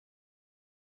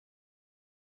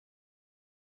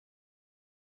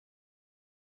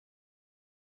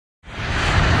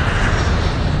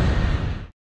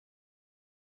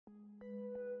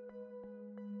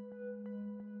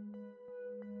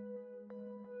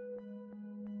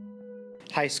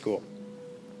High school.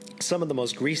 Some of the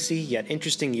most greasy yet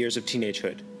interesting years of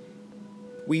teenagehood.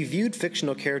 We viewed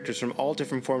fictional characters from all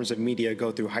different forms of media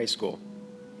go through high school.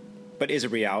 But is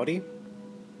it reality?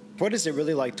 What is it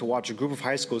really like to watch a group of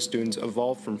high school students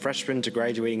evolve from freshmen to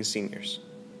graduating seniors?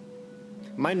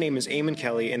 My name is Eamon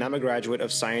Kelly, and I'm a graduate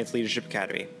of Science Leadership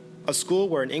Academy, a school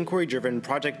where an inquiry-driven,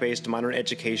 project-based modern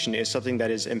education is something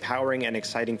that is empowering and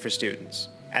exciting for students.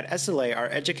 At SLA, our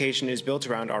education is built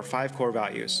around our 5 core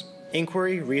values: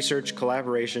 inquiry, research,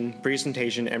 collaboration,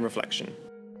 presentation, and reflection.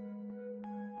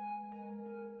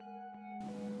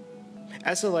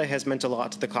 SLA has meant a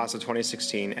lot to the class of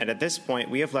 2016, and at this point,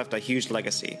 we have left a huge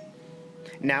legacy.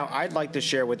 Now, I'd like to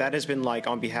share what that has been like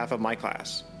on behalf of my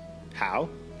class. How?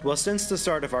 Well, since the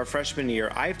start of our freshman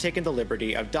year, I've taken the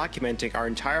liberty of documenting our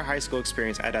entire high school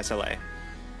experience at SLA.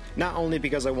 Not only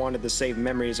because I wanted to save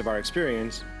memories of our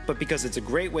experience, but because it's a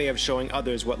great way of showing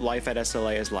others what life at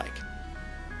SLA is like.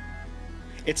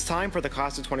 It's time for the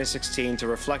class of 2016 to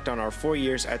reflect on our 4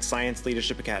 years at Science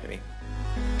Leadership Academy.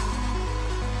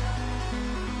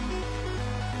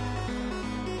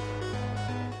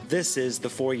 This is the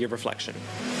 4-year reflection.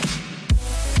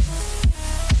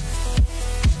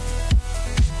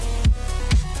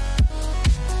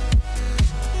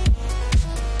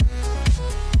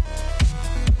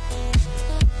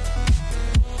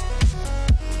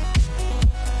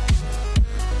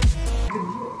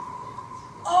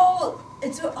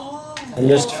 I'm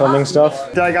just filming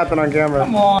stuff. I got that on camera.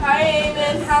 Come on. Hi,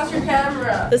 Eamon. How's your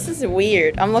camera? This is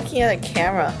weird. I'm looking at a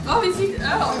camera. Oh, is he?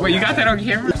 Oh. Wait, you got that on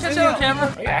camera? Is it on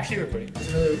camera? Are you actually recording? Is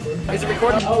it really recording? Is it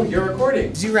recording? Oh, you're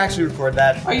recording. Did you actually record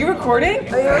that? Are you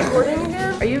recording? Are you recording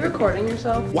again? Are you recording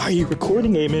yourself? Why are you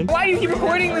recording, Eamon? Why do you keep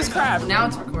recording this crap? Now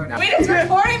it's recording. Wait, it's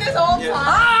recording this whole time?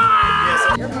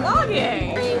 Ah! You're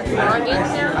vlogging. Are you vlogging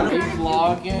now? Are you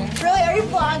vlogging? Really? Are you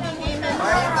vlogging, Eamon?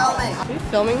 Are you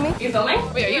filming me? Are you filming?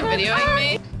 Wait, are you videoing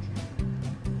me?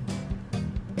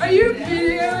 Are you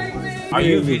videoing me? Are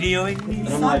you videoing me? And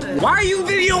I'm like, why are you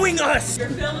videoing us? You're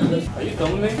filming me. Are you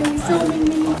filming me? He's filming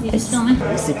me. He's filming.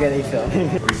 He's secretly filming.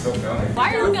 Are you still filming?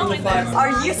 Why are you filming this? Are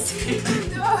you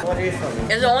serious? What are you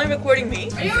filming? Is it only recording me?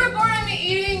 Are you recording me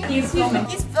eating? He's filming.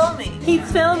 He's filming.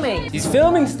 He's filming. He's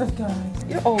filming stuff, guys.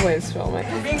 You're always filming.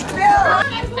 He's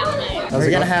filming. We're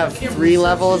gonna have 3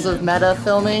 levels of meta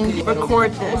filming.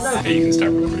 Record this. Hey, you can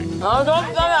start recording. Oh,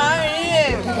 don't stop. I'm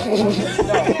eating.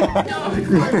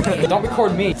 Don't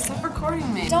record me. Stop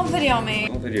recording me. Don't video me.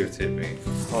 Don't videotape me.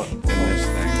 Oh, in this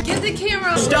thing. Get the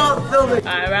camera. Stop filming!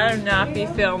 I'd rather not be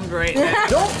filmed right now.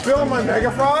 Don't film my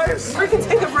mega fries! We can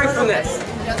take a break from this.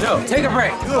 No, take a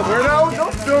break. You little weirdo!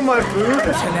 Don't film my food!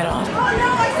 Turn that on. Oh no,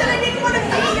 I said I didn't want to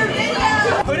see your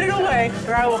video! Put it away,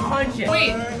 or I will punch it.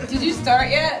 Wait, did you start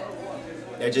yet?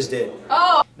 I just did.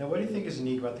 Oh. Now, what do you think is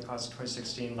unique about the class of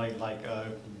 2016?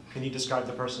 Can you describe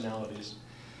the personalities?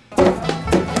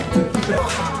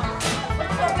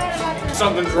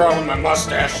 Something's wrong with my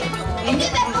mustache.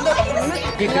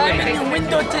 You're not in the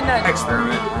window tonight.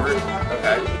 Experiment.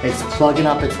 Okay. It's plugging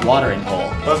up its watering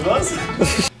hole. Buzz buzz?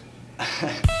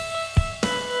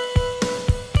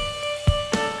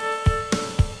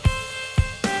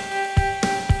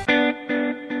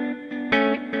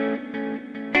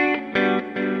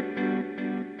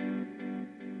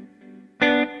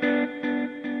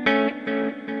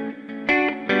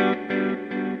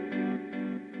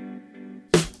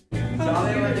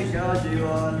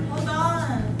 Hold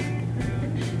on.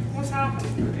 What's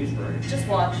happening? Just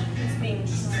watch. It's being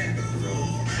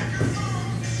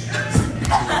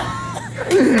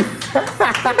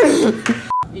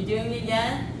You doing it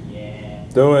again? Yeah.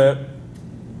 Do it.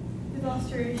 You lost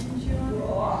your Asian shoe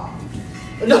on?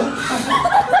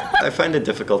 I find it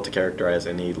difficult to characterize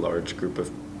any large group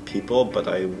of people, but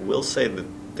I will say that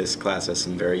this class has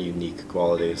some very unique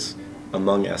qualities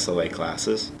among SLA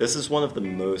classes. This is one of the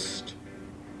most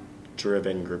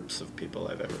driven groups of people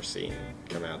I've ever seen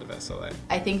come out of SLA.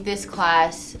 I think this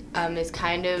class is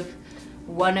kind of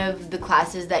one of the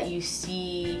classes that you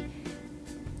see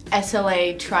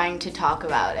SLA trying to talk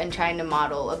about and trying to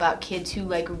model about kids who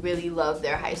really love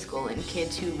their high school and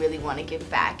kids who really want to give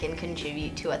back and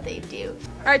contribute to what they do.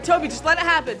 All right, Toby, just let it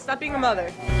happen. Stop being a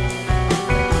mother.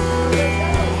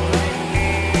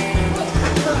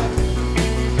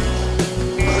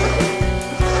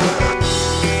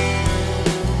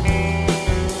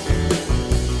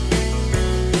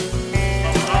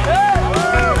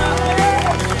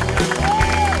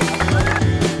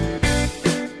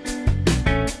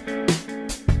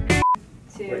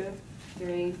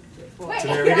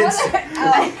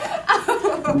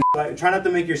 Try not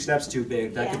to make your steps too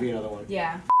big. That could be another one.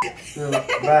 Yeah.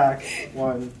 Back.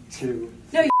 1, 2,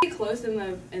 No, you get close in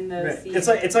the Right. seat.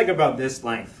 It's like about this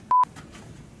length.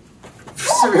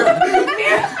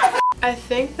 I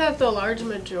think that the large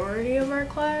majority of our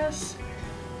class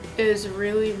is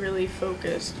really, really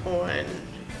focused on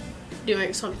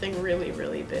doing something really,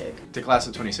 really big. The class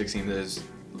of 2016 is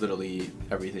literally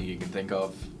everything you can think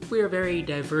of. We're a very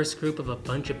diverse group of a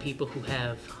bunch of people who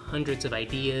have hundreds of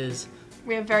ideas.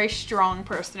 We have very strong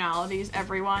personalities,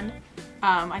 everyone.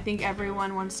 I think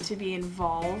everyone wants to be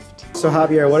involved. So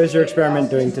Javier, what is your experiment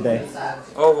doing today?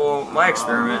 Oh, well, my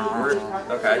experiment,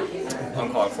 okay,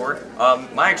 uncalled for.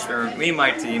 My experiment, me and my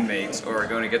teammates are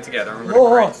going to get together and we're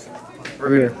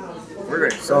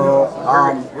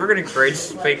going to create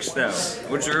fake snow,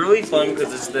 which is really fun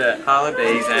because it's the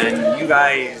holidays and you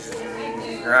guys,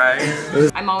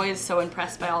 right? I'm always so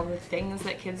impressed by all the things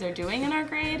that kids are doing in our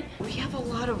grade. We have a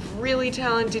lot of really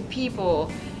talented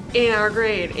people in our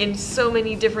grade in so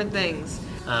many different things.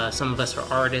 Some of us are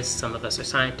artists, some of us are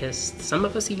scientists, some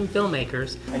of us even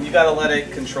filmmakers. And you gotta let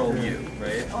it control you,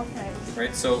 right? Okay.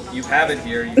 Right, so you have it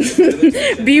here.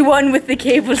 You Be one with the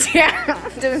cables here.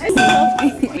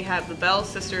 We have the Bell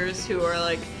sisters who are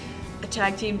like a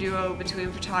tag team duo between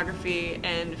photography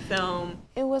and film.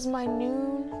 It was my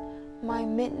noon, my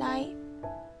midnight,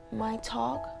 my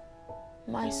talk,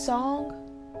 my song.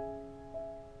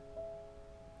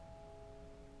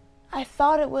 I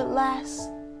thought it would last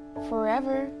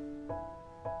forever.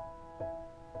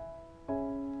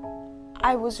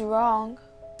 I was wrong.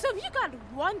 So if you got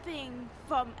one thing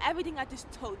from everything I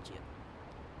just told you,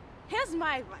 here's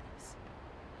my advice.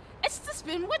 It's to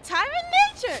spend more time in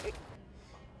nature.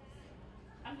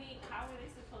 I mean, how are they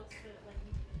supposed to, like,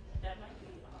 that might be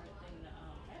a hard thing to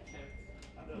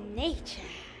capture. Nature.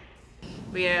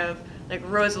 We have like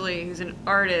Rosalie, who's an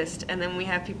artist, and then we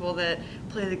have people that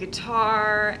play the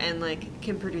guitar and like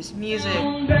can produce music.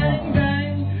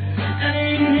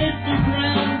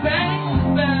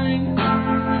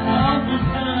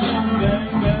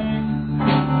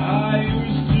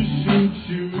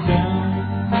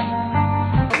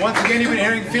 Once again, you've been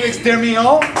hearing Felix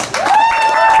Terminal.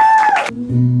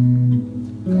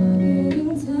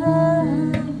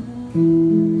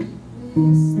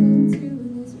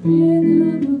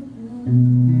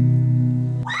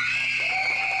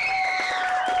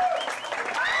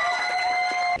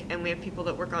 And we have people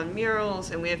that work on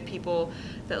murals, and we have people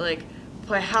that like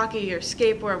play hockey or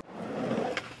skateboard.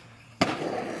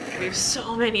 We have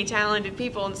so many talented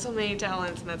people and so many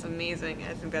talents, and that's amazing.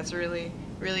 I think that's really,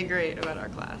 really great about our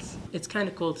class. It's kind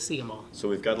of cool to see them all. So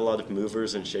we've got a lot of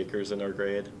movers and shakers in our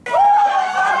grade.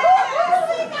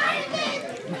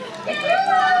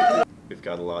 We've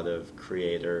got a lot of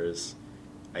creators,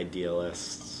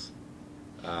 idealists,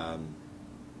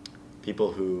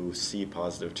 people who see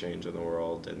positive change in the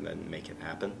world and then make it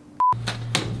happen.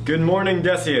 Good morning,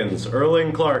 Decians.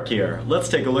 Erling Clark here. Let's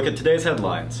take a look at today's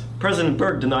headlines. President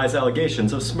Berg denies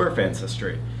allegations of Smurf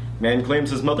ancestry. Man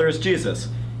claims his mother is Jesus.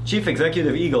 Chief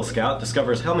Executive Eagle Scout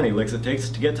discovers how many licks it takes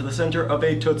to get to the center of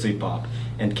a Tootsie Pop.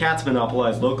 And cats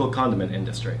monopolize local condiment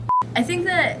industry. I think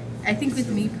with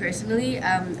me personally,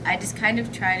 I just kind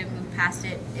of try to move past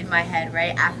it in my head,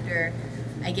 right, after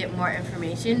I get more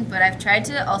information. But I've tried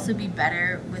to also be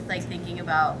better with like thinking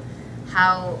about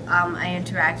how I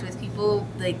interact with people,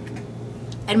 like,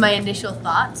 and my initial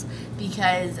thoughts,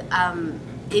 because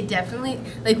it definitely,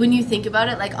 like, when you think about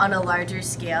it, like, on a larger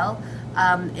scale,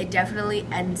 it definitely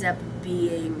ends up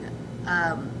being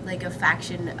like a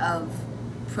faction of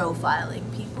profiling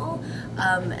people,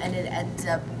 and it ends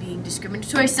up being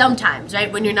discriminatory sometimes, right?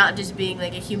 When you're not just being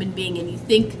like a human being and you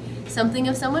think something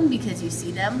of someone because you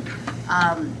see them,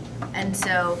 and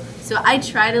so I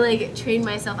try to like train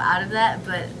myself out of that,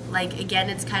 but like again,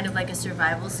 it's kind of like a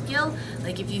survival skill.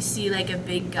 Like if you see like a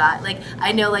big guy, like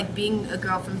I know, like being a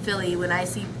girl from Philly, when I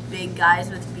see big guys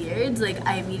with beards, like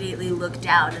I immediately look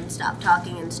down and stop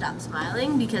talking and stop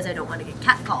smiling because I don't want to get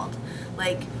catcalled.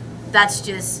 Like that's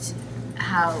just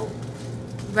how,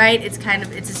 right? It's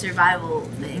a survival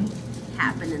thing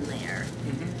happening there.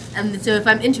 And so if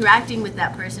I'm interacting with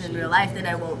that person in real life, then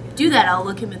I won't do that. I'll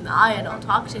look him in the eye and I'll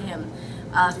talk to him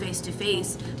face to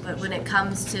face. But when it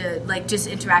comes to like just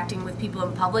interacting with people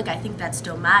in public, I think that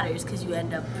still matters because you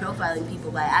end up profiling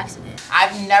people by accident.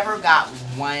 I've never got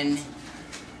one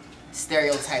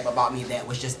stereotype about me that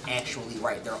was just actually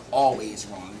right. They're always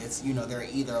wrong. It's, you know, they're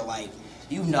either like,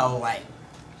 you know, like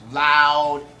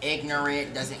loud,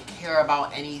 ignorant, doesn't care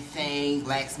about anything,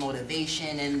 lacks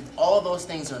motivation, and all of those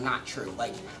things are not true.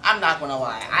 Like, I'm not gonna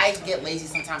lie, I get lazy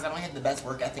sometimes. I don't have the best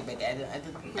work ethic, but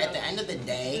at the end of the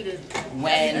day,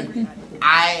 when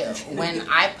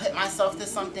I put myself to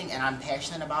something and I'm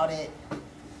passionate about it,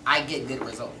 I get good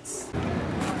results.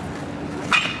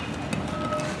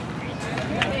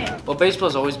 Well,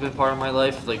 baseball's always been part of my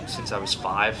life, like since I was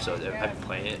 5, so I've been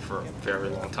playing it for a very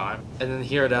long time. And then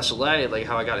here at SLA, like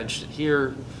how I got interested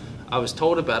here, I was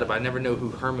told about it, but I never knew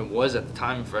who Herman was at the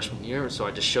time in freshman year, so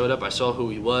I just showed up, I saw who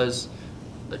he was,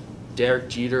 a Derek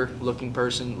Jeter looking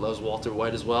person, loves Walter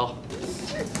White as well.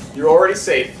 You're already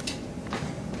safe.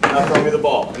 Now throw me the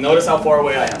ball. And notice how far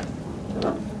away I am.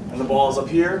 And the ball is up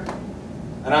here,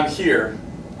 and I'm here,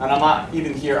 and I'm not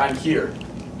even here, I'm here.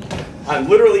 I'm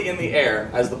literally in the air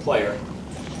as the player.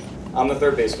 I'm the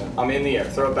third baseman. I'm in the air.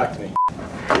 Throw it back to me.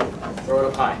 Throw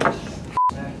it up high.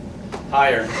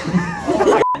 Higher.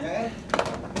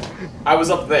 I was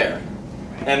up there,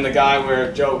 and the guy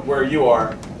where you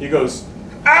are, he goes,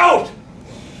 out!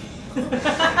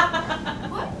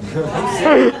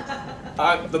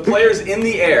 The player's in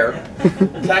the air,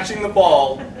 catching the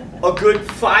ball, a good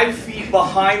 5 feet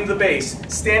behind the base,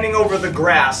 standing over the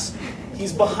grass.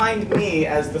 He's behind me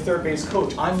as the third base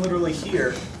coach. I'm literally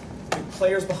here. The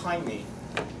player's behind me,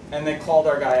 and they called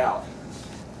our guy out.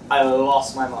 I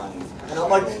lost my mind. And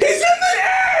I'm like, he's in the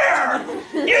air!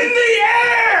 In the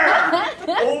air!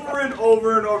 Over and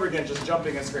over and over again, just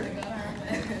jumping and screaming.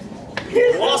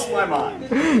 Lost my mind.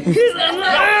 He's in the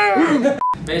air!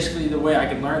 Basically, the way I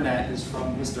could learn that is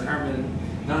from Mr. Herman,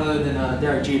 none other than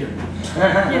Derek Jeter.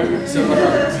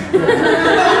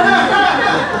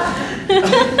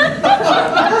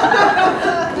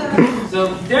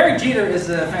 So Derek Jeter is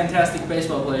a fantastic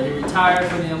baseball player. He retired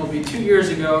from the MLB 2 years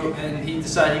ago, and he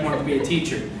decided he wanted to be a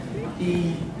teacher.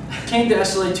 He came to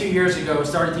SLA 2 years ago,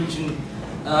 started teaching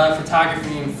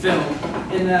photography and film,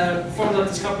 and formed up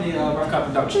this company, Rough Cut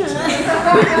Productions.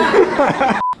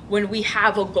 When we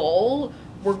have a goal,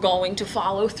 we're going to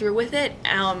follow through with it.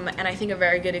 And I think a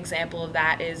very good example of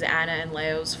that is Anna and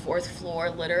Leo's Fourth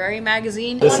Floor Literary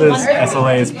Magazine. This is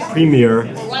SLA's premier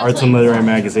arts and literary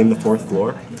magazine, The Fourth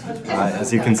Floor.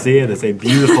 As you can see, it is a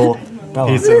beautiful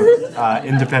piece of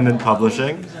independent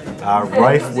publishing,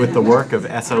 rife with the work of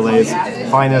SLA's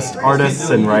finest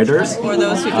artists and writers. Or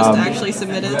those who just actually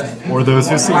submitted. Or those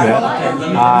who submit.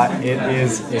 It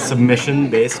is a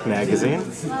submission-based magazine.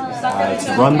 It's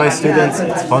run by students,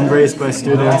 it's fundraised by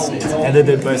students, it's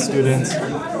edited by students,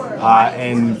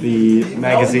 and the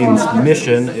magazine's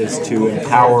mission is to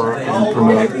empower and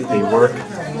promote the work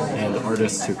and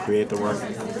artists who create the work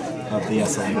of the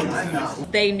SLA community.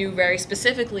 They knew very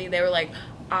specifically, they were like,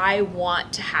 I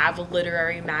want to have a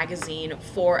literary magazine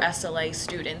for SLA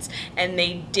students, and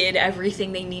they did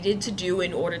everything they needed to do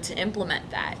in order to implement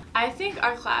that. I think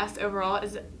our class overall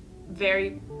is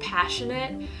very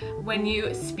passionate. When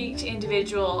you speak to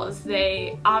individuals,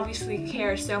 they obviously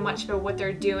care so much about what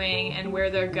they're doing and where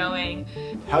they're going.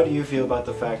 How do you feel about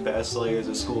the fact that SLA is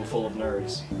a school full of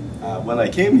nerds? When I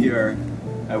came here,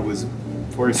 I was,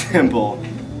 for example,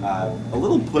 a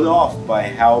little put off by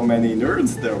how many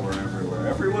nerds there were everywhere.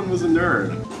 Everyone was a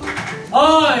nerd.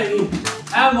 I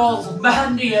am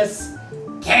Osmandius,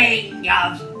 King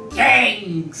of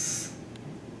Kings!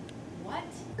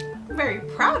 I'm very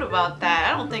proud about that.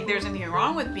 I don't think there's anything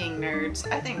wrong with being nerds.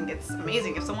 I think it's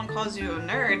amazing. If someone calls you a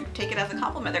nerd, take it as a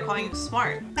compliment. They're calling you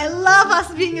smart. I love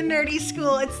us being a nerdy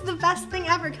school. It's the best thing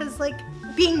ever because like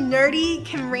being nerdy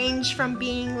can range from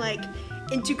being like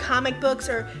into comic books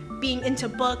or being into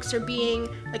books or being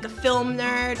like a film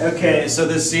nerd. Okay, so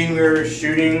the scene we're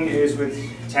shooting is with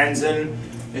Tenzin.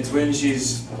 It's when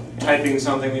she's typing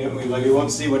something, we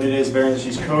won't see what it is, but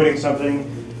she's coding something,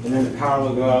 and then the power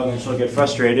will go out and she'll get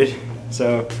frustrated.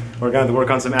 So we're going to work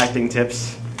on some acting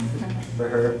tips for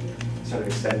her. Sort of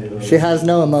extended. She has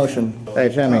no emotion. Hey,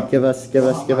 Jeremy, give us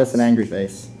an angry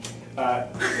face.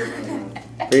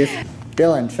 Please,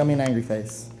 Dylan, show me an angry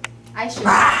face. I should.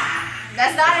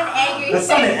 That's not an angry face.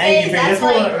 That's not an angry face. That's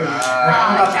like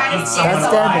trying to scare That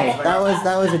scared me.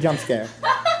 That was a jump scare.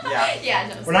 Yeah,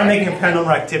 no. We're not making a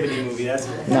paranormal activity movie, that's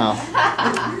it. No.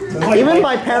 Like, Even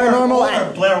by paranormal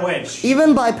or Blair Witch.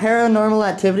 Even by paranormal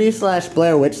activity /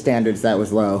 Blair Witch standards, that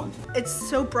was low. It's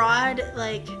so broad,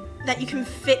 like that you can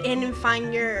fit in and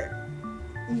find your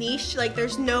niche. Like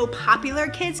there's no popular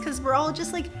kids because we're all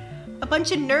just like a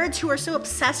bunch of nerds who are so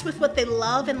obsessed with what they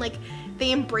love and like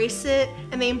they embrace it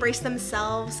and they embrace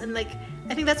themselves, and like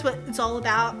I think that's what it's all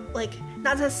about. Like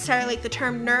not necessarily like the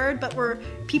term nerd, but we're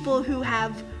people who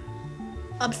have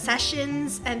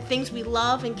obsessions and things we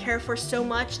love and care for so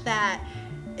much that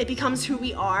it becomes who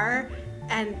we are.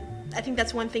 And I think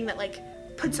that's one thing that like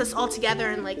puts us all together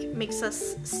and like makes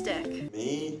us stick.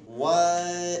 Me?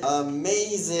 What?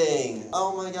 Amazing!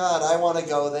 Oh my god, I want to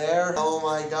go there. Oh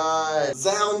my god.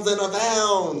 Zounds and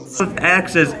abounds!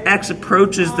 X as X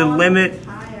approaches the limit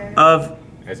of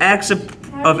X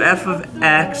of f of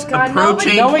x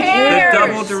approaching the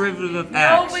double derivative of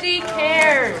x. Nobody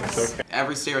cares.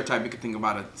 Every stereotype you could think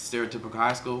about a stereotypical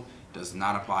high school does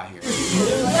not apply here. Done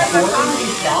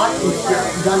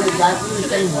exactly the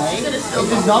same way. It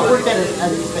does not work at a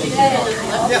space.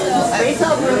 Space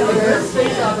opera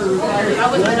requires.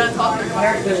 I was not talking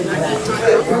about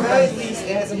At least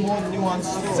it has a more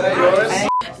nuanced story.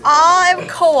 I'm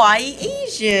kawaii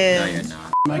Asian.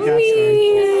 No, you're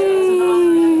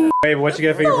not. Babe, what you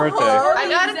get for your birthday? I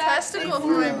got a testicle for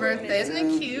my birthday. Isn't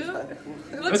it cute?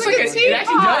 It looks like a teapot. It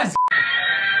actually does.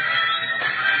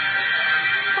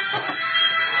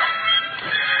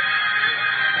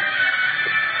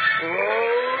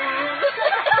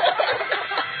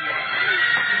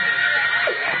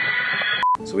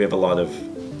 So we have a lot of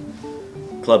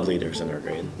club leaders in our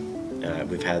grade.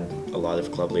 We've had a lot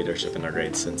of club leadership in our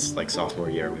grade since like sophomore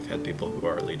year. We've had people who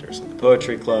are leaders in the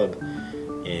poetry club,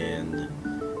 in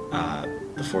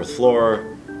the fourth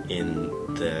floor, in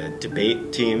the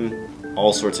debate team,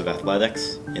 all sorts of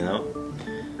athletics, you know?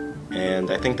 And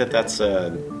I think that that's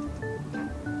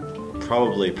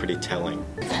probably pretty telling.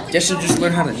 Guess you'll just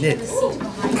learn how to knit.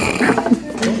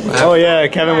 Oh yeah,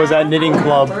 Kevin was at knitting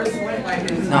club.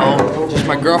 No, just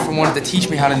my girlfriend wanted to teach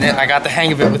me how to knit, and I got the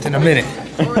hang of it within a minute.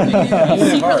 He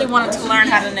really wanted to learn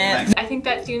how to knit. I think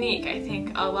that's unique. I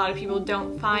think a lot of people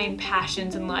don't find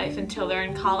passions in life until they're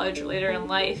in college or later in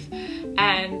life.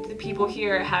 And the people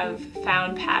here have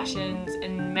found passions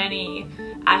in many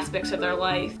aspects of their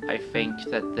life. I think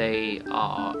that they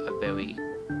are a very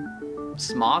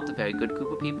smart, a very good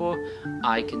group of people.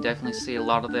 I can definitely see a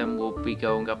lot of them will be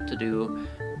going up to do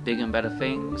big and better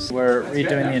things. We're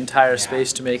redoing the entire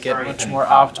space to make it much more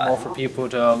optimal for people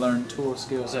to learn tool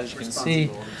skills, as you can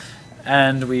see.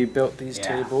 And we built these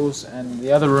tables, and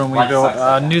the other room we built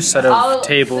a new set of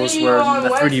tables where the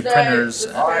 3D printers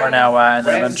are now at,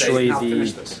 and eventually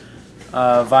the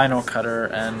vinyl cutter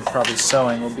and probably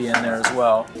sewing will be in there as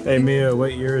well. Hey Mia,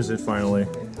 what year is it finally?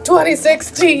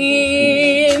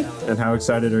 2016! And how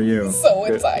excited are you? So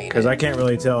excited. Because I can't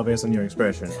really tell based on your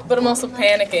expression. But I'm also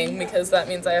panicking because that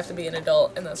means I have to be an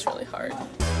adult, and that's really hard.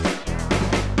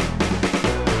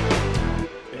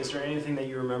 Is there anything that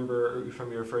you remember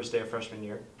from your first day of freshman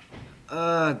year?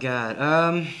 Oh God.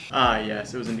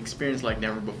 Yes, it was an experience like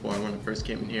never before when I first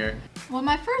came in here. Well,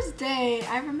 my first day,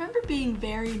 I remember being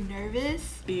very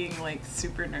nervous. Being like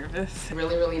super nervous.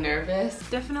 Really, really nervous.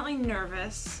 Definitely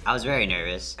nervous. I was very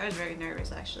nervous. I was very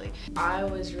nervous, actually. I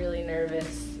was really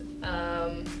nervous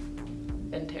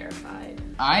and terrified.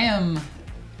 I am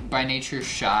by nature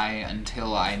shy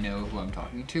until I know who I'm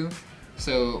talking to.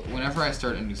 So whenever I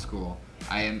start a new school,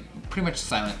 I am pretty much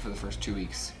silent for the first 2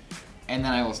 weeks. And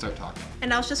then I will start talking.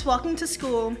 And I was just walking to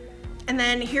school, and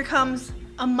then here comes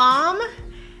a mom,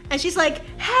 and she's like,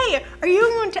 hey, are you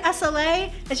going to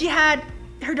SLA? And she had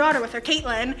her daughter with her,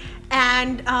 Caitlin,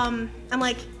 and I'm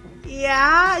like,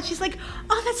 yeah. And she's like,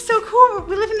 oh, that's so cool.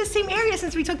 We live in the same area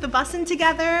since we took the bus in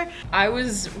together. I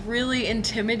was really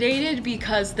intimidated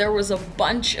because there was a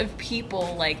bunch of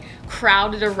people like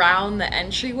crowded around the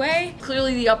entryway.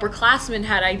 Clearly the upperclassmen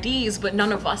had IDs, but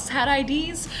none of us had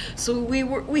IDs. So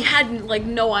we had like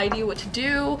no idea what to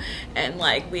do, and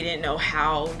like we didn't know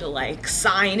how to like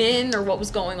sign in or what was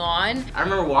going on. I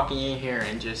remember walking in here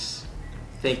and just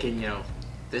thinking, you know,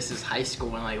 this is high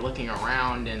school, and like looking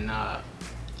around and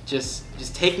just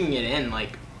taking it in,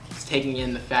 like just taking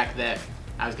in the fact that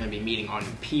I was going to be meeting all new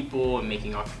people and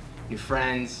making new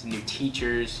friends, new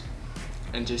teachers,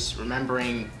 and just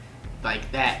remembering like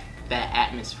that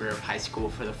atmosphere of high school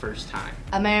for the first time.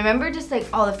 I remember just like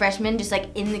all the freshmen just like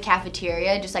in the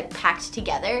cafeteria, just like packed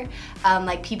together,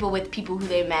 like people who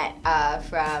they met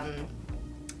from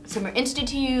Summer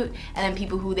Institute, and then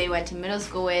people who they went to middle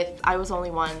school with. I was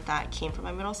only one that came from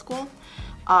my middle school.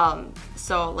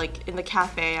 So like in the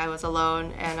cafe I was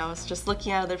alone, and I was just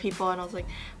looking at other people, and I was like,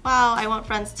 wow, I want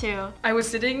friends too. I was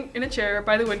sitting in a chair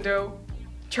by the window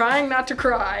trying not to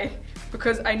cry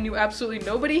because I knew absolutely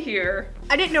nobody here.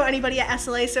 I didn't know anybody at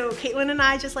SLA, so Caitlin and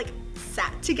I just like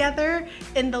sat together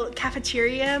in the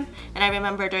cafeteria. And I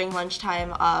remember during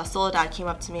lunchtime, Soledad came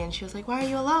up to me and she was like, why are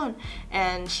you alone?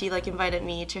 And she like invited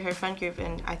me to her friend group,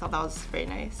 and I thought that was very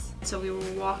nice. So we were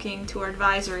walking to our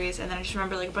advisories, and then I just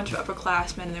remember like a bunch of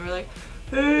upperclassmen, and they were like,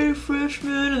 hey,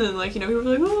 freshmen, and then like, you know, people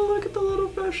were like, oh, look at the little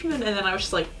freshmen, and then I was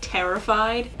just like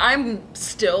terrified. I'm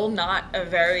still not a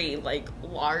very like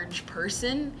large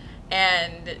person,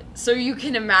 and so you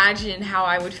can imagine how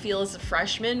I would feel as a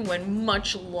freshman when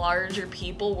much larger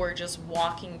people were just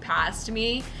walking past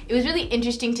me. It was really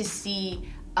interesting to see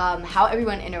how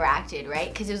everyone interacted,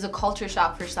 right? Because it was a culture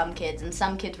shock for some kids, and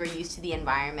some kids were used to the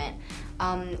environment.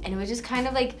 And it was just kind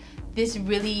of like this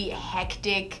really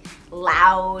hectic,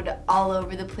 loud, all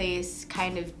over the place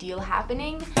kind of deal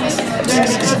happening.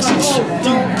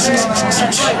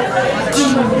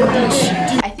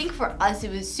 I think for us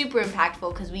it was super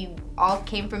impactful because we all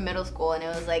came from middle school and it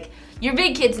was like, you're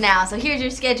big kids now, so here's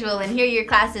your schedule and here are your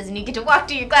classes and you get to walk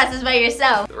to your classes by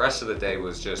yourself. The rest of the day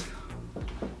was just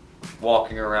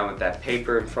walking around with that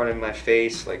paper in front of my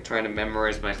face, like trying to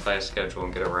memorize my class schedule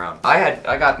and get around.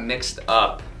 I got mixed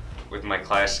up with my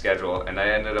class schedule and I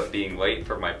ended up being late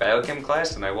for my biochem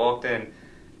class, and I walked in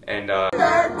and that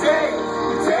day,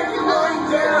 take it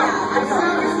going down, as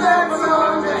soon as that's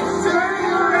on,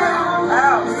 turning around,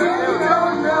 out, you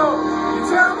don't know, you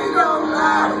tell me don't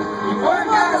lie, you point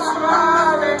out a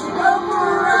smile and you go for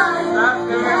a ride,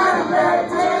 you had a bad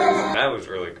day. I was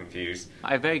really confused.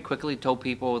 I very quickly told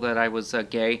people that I was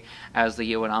gay as the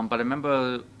year went on, but I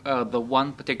remember the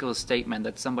one particular statement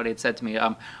that somebody had said to me.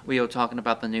 We were talking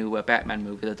about the new Batman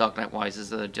movie, The Dark Knight Rises,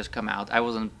 that had just come out. I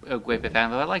wasn't a great big fan,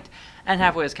 but I liked Anne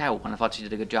Hathaway's Catwoman. I thought she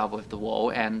did a good job with the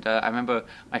role, and I remember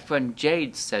my friend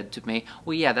Jade said to me,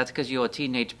 "Well, yeah, that's because you're a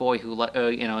teenage boy who,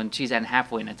 you know, and she's Anne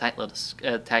Hathaway in a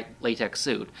tight latex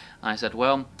suit." And I said,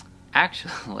 "Well,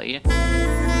 actually."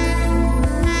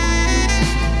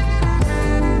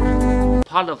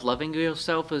 Part of loving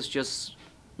yourself is just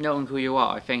knowing who you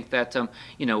are. I think that,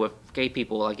 you know, with gay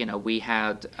people, like, you know, we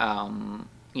had,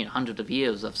 you know, hundreds of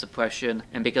years of suppression,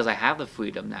 and because I have the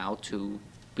freedom now to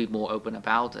be more open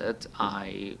about it,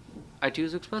 I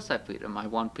choose to express that freedom. I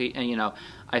want, and you know,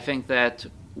 I think that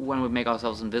when we make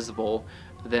ourselves invisible,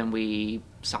 then we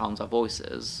silence our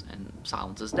voices, and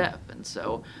silence is death, and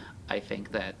so I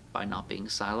think that by not being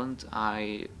silent,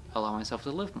 I allow myself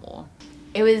to live more.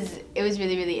 It was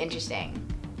really, really interesting.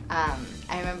 I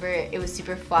remember it was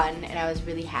super fun and I was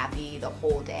really happy the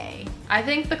whole day. I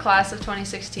think the class of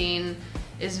 2016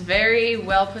 is very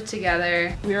well put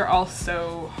together. We are all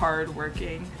so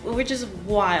hardworking, which is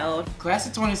wild. Class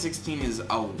of 2016 is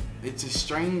it's a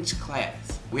strange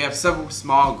class. We have several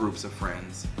small groups of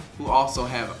friends who also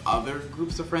have other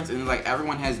groups of friends, and like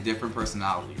everyone has different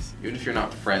personalities. Even if you're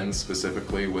not friends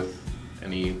specifically with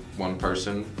any one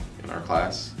person in our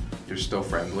class, you're still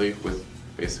friendly with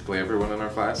basically everyone in our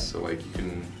class, so like you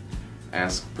can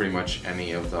ask pretty much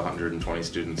any of the 120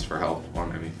 students for help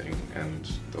on anything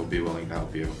and they'll be willing to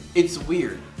help you. It's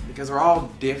weird because we're all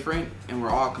different and we're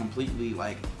all completely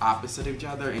like opposite of each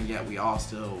other, and yet we all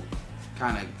still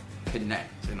kind of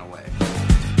connect in a way.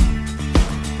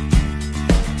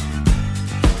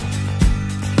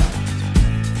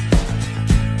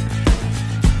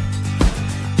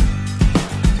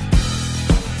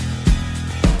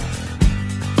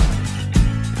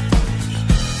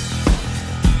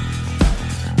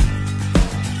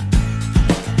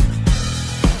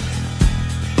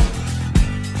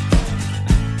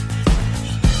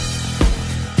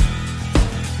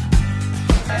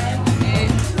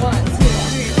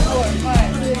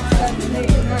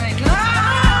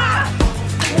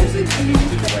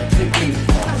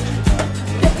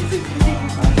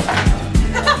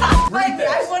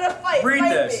 Read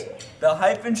this. The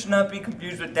hyphen should not be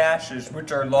confused with dashes,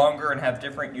 which are longer and have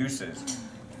different uses,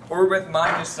 or with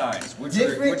minus signs, which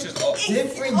is all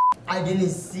different. I didn't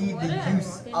see the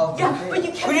use of the thing. But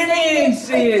you kept saying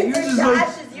see it. You just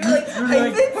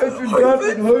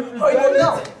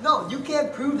No, you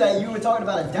can't prove that you were talking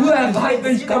about a dash. You have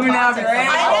hyphens coming out of your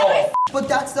asshole. But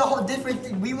that's the whole different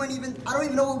thing. We weren't even. I don't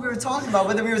even know what we were talking about.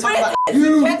 Whether we were talking about.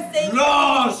 You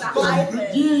lost.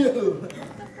 You.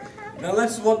 Now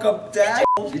let's look up Dash.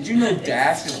 Did you know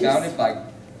Dash is founded by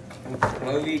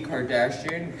Khloe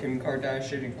Kardashian, Kim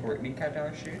Kardashian, and Kourtney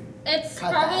Kardashian? It's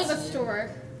probably the store.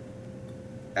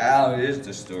 Oh, it is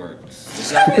the store.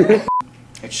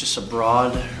 It's just a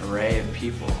broad array of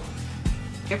people.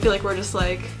 I feel like we're just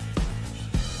like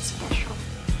special.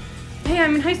 Hey,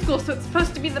 I'm in high school, so it's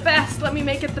supposed to be the best. Let me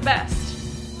make it the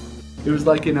best. It was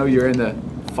like, you know, you're in the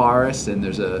forest and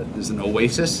there's an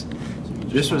oasis.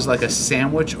 This was like a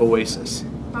sandwich oasis.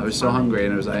 I was so hungry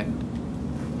and it was like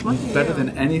better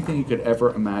than anything you could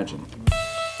ever imagine.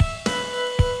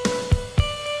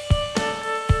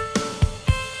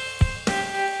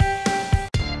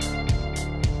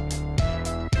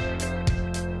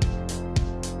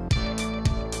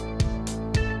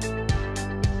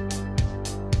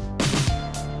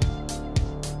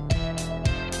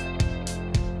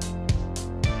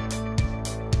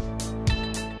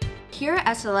 Here at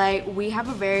SLA, we have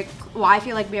I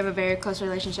feel like we have a very close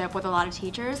relationship with a lot of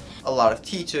teachers. A lot of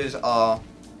teachers tend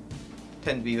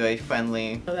to be very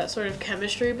friendly. That sort of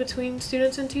chemistry between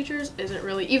students and teachers isn't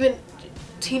really, even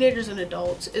teenagers and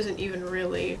adults, isn't even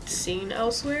really seen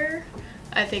elsewhere.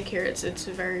 I think here it's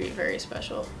very, very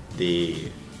special. The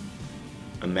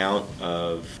amount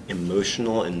of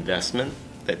emotional investment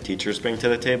that teachers bring to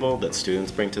the table, that students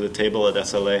bring to the table at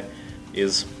SLA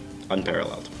is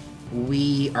unparalleled.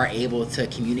 We are able to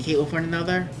communicate with one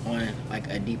another on like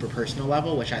a deeper personal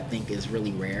level, which I think is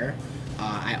really rare.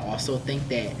 I also think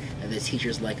that the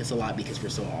teachers like us a lot because we're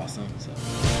so awesome. So.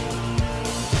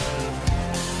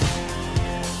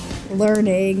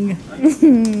 Learning.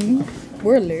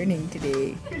 We're learning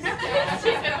today.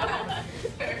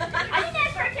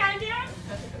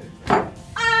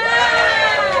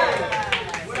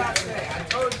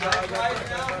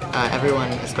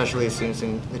 Everyone, especially the students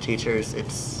and the teachers,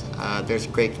 there's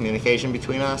great communication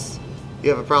between us. You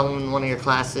have a problem in one of your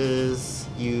classes,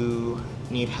 you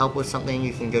need help with something,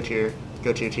 you can go to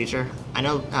your teacher. I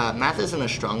know math isn't a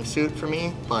strong suit for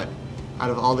me, but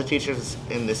out of all the teachers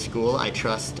in this school, I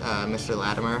trust Mr.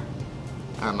 Latimer,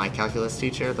 my calculus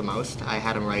teacher, the most. I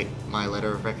had him write my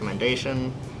letter of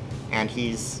recommendation, and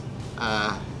he's,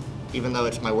 even though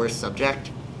it's my worst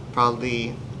subject,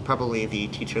 probably the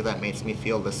teacher that makes me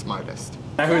feel the smartest.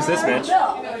 Who's this, Mitch?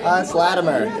 It's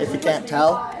Latimer, if you can't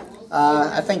tell.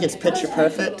 I think it's picture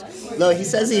perfect, though he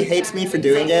says he hates me for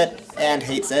doing it, and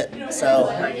hates it, so...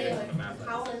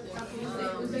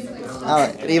 Oh,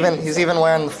 he's even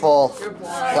wearing the full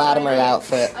Latimer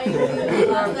outfit. Here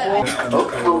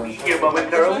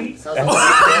momentarily. Take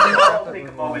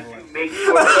a moment to make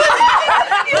sure.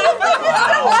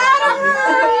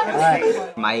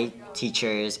 My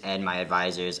teachers and my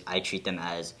advisors, I treat them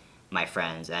as my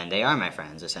friends, and they are my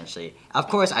friends, essentially. Of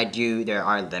course, there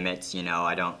are limits, you know,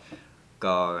 I don't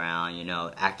go around, you know,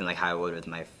 acting like how I would with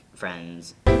my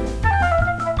friends.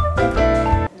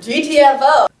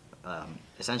 GTFO!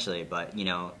 Essentially, but, you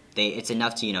know, it's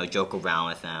enough to, you know, joke around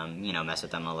with them, you know, mess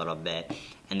with them a little bit,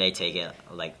 and they take it,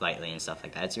 like, lightly and stuff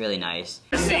like that. It's really nice.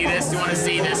 See this? Do you want to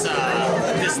see this,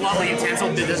 this lovely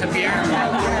utensil disappear?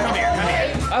 Come here, come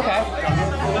here. Okay.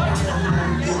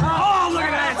 Oh, look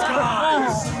at that, it's gone!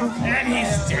 And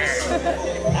he's dead.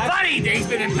 Funny, he's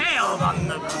been impaled on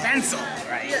the pencil,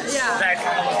 right? Yeah. That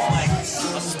kind of looks like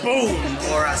a spoon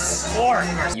or a fork.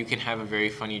 You can have a very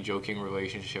funny, joking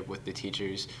relationship with the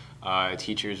teachers.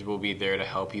 Teachers will be there to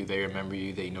help you. They remember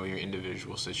you. They know your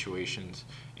individual situations,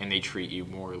 and they treat you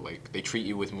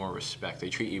with more respect. They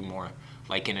treat you more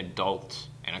like an adult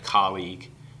and a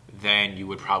colleague than you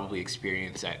would probably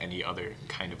experience at any other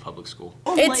kind of public school.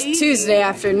 It's Tuesday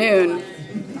afternoon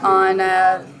on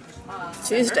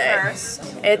Tuesday.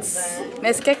 It's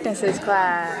Miss Kickness's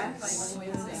class.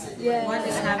 Yeah. What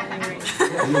is happening right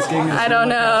now? I don't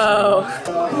know.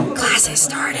 Class is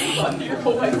starting.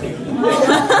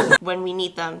 When we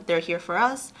need them, they're here for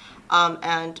us,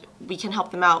 and we can help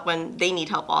them out when they need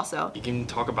help also. You can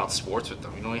talk about sports with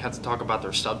them. You don't have to talk about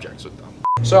their subjects with them.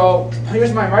 So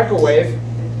here's my microwave,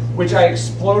 which I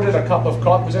exploded a cup of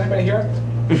coffee. Was anybody here?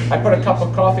 I put a cup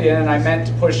of coffee in and I meant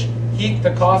to push heat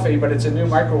the coffee, but it's a new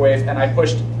microwave, and I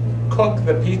pushed cook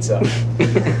the pizza.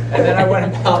 And then I went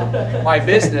about my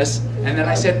business, and then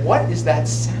I said, what is that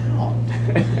sound?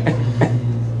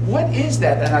 What is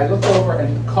that? And I looked over,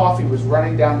 and coffee was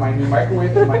running down my new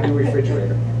microwave and my new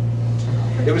refrigerator.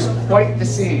 It was quite the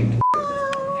scene.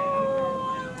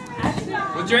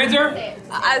 What's your answer? Okay,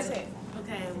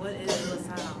 what is the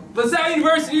sound? LaSalle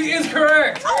University is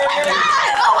correct! Oh my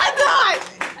god! Oh my god!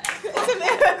 It's a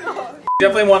miracle!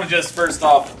 Definitely want to just first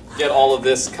off get all of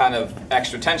this kind of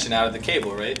extra tension out of the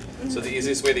cable, right? So the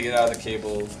easiest way to get out of the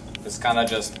cable is kind of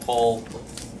just pull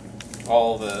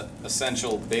all the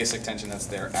essential basic tension that's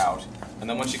there out. And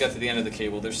then once you get to the end of the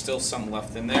cable, there's still some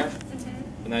left in there.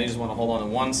 And then you just want to hold on to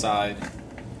one side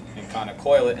and kind of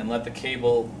coil it and let the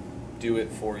cable do it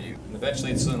for you. And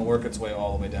eventually it's going to work its way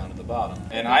all the way down to the bottom.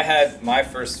 And I had my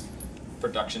first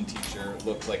production teacher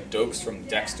looked like Dokes from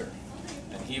Dexter.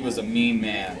 And he was a mean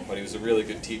man, but he was a really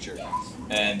good teacher.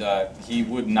 And he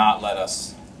would not let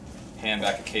us hand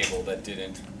back a cable that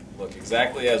didn't look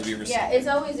exactly as we received. Yeah, it's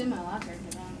always in my locker.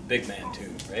 Big man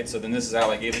too, right? So then this is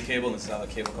how I gave the cable, and this is how the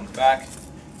cable comes back.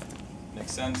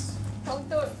 Makes sense? Don't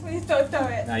do it. Please don't do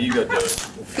it. Now you go do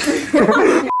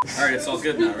it. Alright, it's all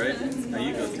good now, right? Now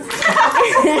you go do it.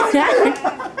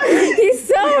 He's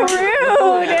so rude.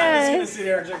 I'm just gonna sit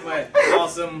here and drink my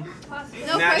awesome,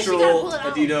 natural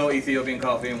Adito Ethiopian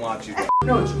coffee and watch you.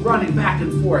 No, it's running back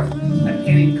and forth and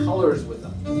painting colors with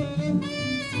them.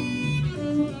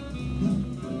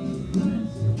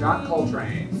 John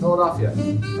Coltrane, Philadelphia.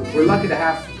 We're lucky to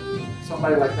have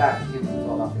somebody like that who came from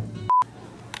Philadelphia.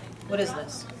 What is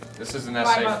this? This is an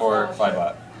essay for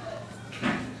Flybot.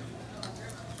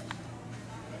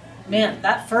 Man,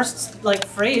 that first like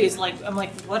phrase, like I'm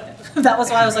like, what? That was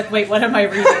why I was like, wait, what am I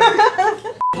reading?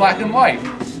 Black and white.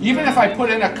 Even if I put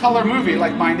in a color movie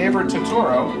like My Neighbor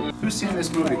Totoro, who's seen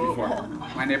this movie before?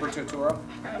 My Neighbor Totoro?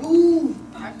 Ooh!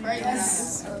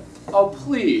 Yes. Oh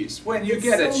please, when you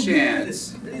get a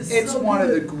chance, it's one of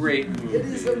the great movies. It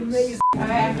is amazing.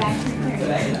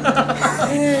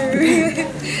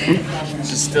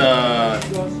 Just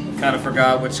kind of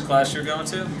forgot which class you're going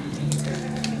to.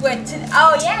 Went to,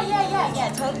 oh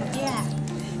yeah, totally, yeah.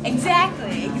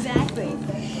 Exactly.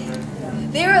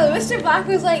 They were, Mr. Block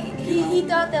was like, he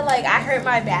thought that like I hurt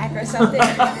my back or something.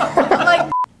 I'm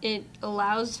like, it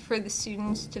allows for the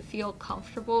students to feel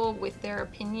comfortable with their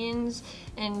opinions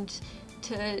and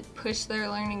to push their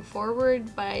learning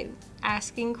forward by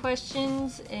asking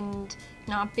questions and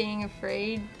not being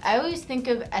afraid. I always think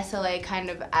of SLA kind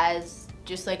of as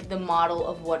just like the model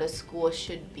of what a school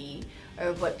should be,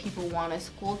 or what people want a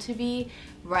school to be,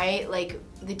 right? Like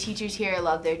the teachers here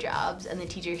love their jobs, and the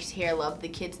teachers here love the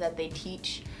kids that they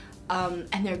teach,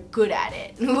 and they're good at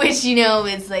it, which, you know,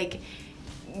 is like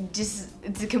just,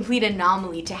 it's a complete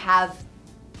anomaly to have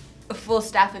a full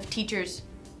staff of teachers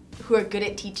who are good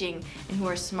at teaching and who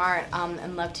are smart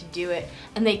and love to do it,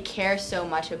 and they care so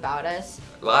much about us.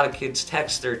 A lot of kids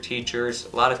text their teachers.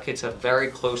 A lot of kids have very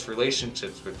close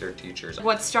relationships with their teachers.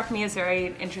 What struck me as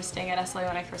very interesting at SLA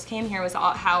when I first came here was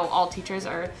how all teachers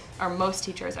or most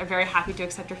teachers are very happy to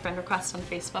accept your friend request on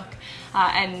Facebook,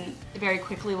 and very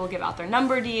quickly will give out their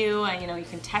number to you, and you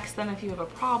can text them if you have a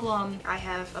problem. I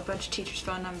have a bunch of teachers'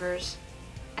 phone numbers,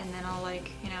 and then I'll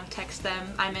text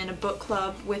them. I'm in a book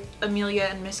club with Amelia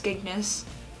and Miss Gigness,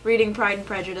 reading Pride and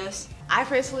Prejudice. I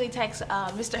personally text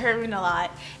Mr. Herman a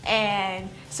lot, and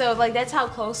so like that's how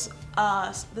close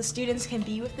the students can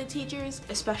be with the teachers.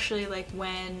 Especially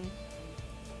when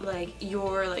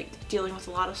you're dealing with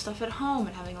a lot of stuff at home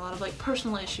and having a lot of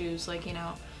personal issues.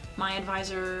 My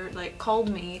advisor called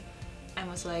me and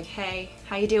was like, hey,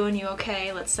 how you doing? You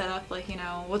okay? Let's set up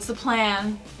what's the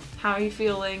plan? How are you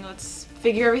feeling? Let's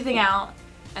figure everything out.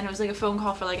 And it was a phone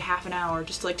call for half an hour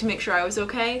just to make sure I was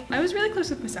okay. I was really close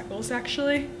with Miss Eccles,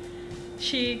 actually.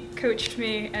 She coached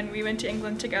me and we went to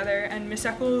England together, and Miss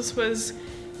Eccles was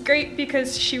great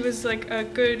because she was a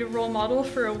good role model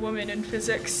for a woman in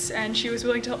physics, and she was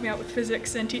willing to help me out with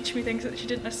physics and teach me things that she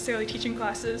didn't necessarily teach in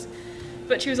classes.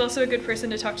 But she was also a good person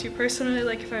to talk to personally,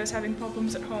 if I was having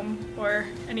problems at home or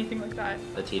anything like that.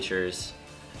 The teachers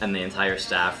and the entire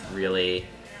staff really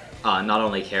not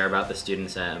only care about the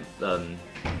students, and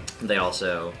they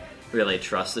also really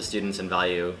trust the students and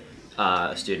value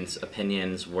students'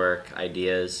 opinions, work,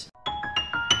 ideas.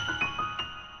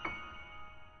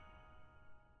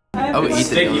 Oh, it's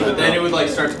sticky, but then it would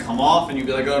start to come off, and you'd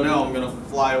be like, "Oh no, I'm gonna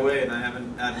fly away," and I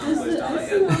haven't had no place down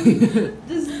it yet.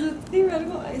 Does the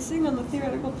theoretical icing on the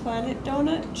theoretical planet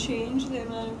donut change the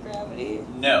amount of gravity?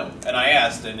 No, and I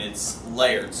asked, and it's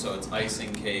layered, so it's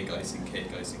icing cake,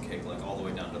 all the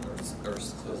way down to Earth's.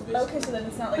 Okay, so then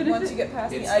it's not once you get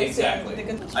past the icing. Exactly.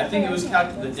 I think it was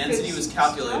the density was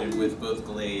calculated with both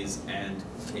glaze and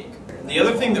cake. The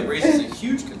other thing that raises a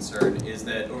huge concern is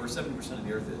that over 70% of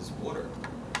the Earth is water.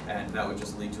 And that would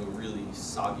just lead to a really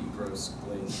soggy, gross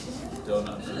glazed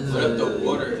donut. What if the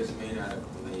water is made out of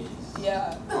glaze?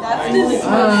 Yeah, that's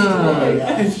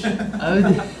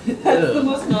the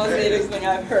most nauseating thing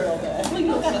I've heard all day.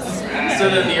 So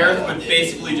then the Earth would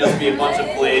basically just be a bunch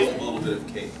of glaze with a little bit of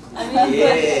cake.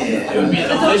 It would be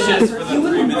delicious for the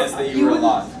 3 minutes that you were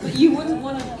alive. But you wouldn't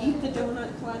want to eat the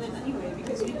donut planet anyway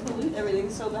because you'd pollute everything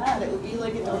so bad. It would be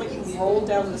like a donut you rolled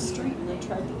down the street and then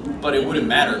tried to eat. But it wouldn't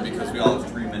matter because we all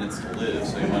have 3 minutes to live,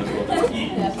 so you might as well just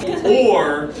eat.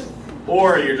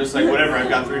 Or you're just like, whatever, I've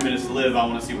got 3 minutes to live, I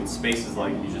want to see what space is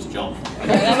like, and you just jump.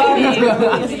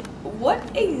 What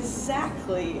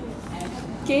exactly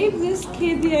gave this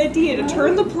kid the idea to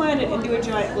turn the planet into a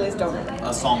giant glazed donut?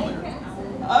 A song lyric.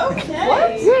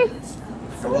 Okay.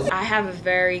 What? I have a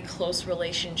very close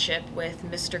relationship with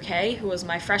Mr. K, who was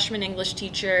my freshman English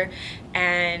teacher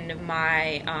and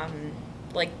my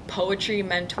poetry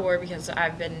mentor, because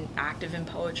I've been active in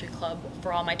poetry club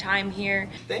for all my time here.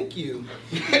 Thank you.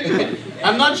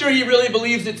 I'm not sure he really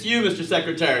believes it's you, Mr.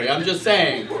 Secretary. I'm just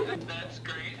saying. That's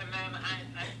great. And then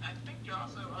I think you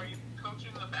also, are you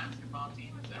coaching the basketball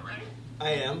team? Is that right?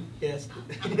 I am, yes.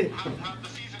 How'd the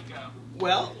season go?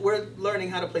 Well, we're learning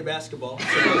how to play basketball.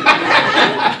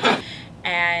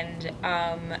 And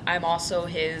I'm also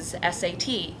his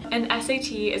SAT. An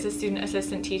SAT is a student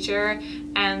assistant teacher,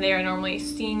 and they are normally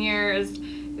seniors.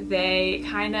 They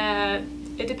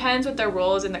it depends what their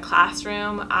role is in the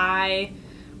classroom. I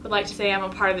would like to say I'm a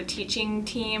part of the teaching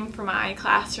team for my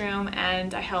classroom,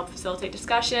 and I help facilitate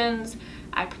discussions.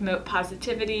 I promote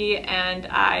positivity, and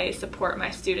I support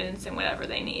my students in whatever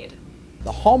they need.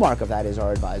 The hallmark of that is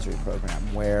our advisory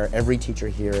program, where every teacher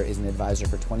here is an advisor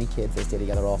for 20 kids. They stay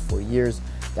together all 4 years.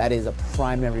 That is a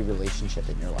primary relationship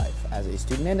in your life as a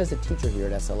student and as a teacher here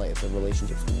at SLA. It's the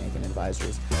relationships we make in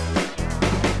advisories.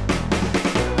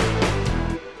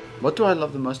 What do I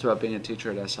love the most about being a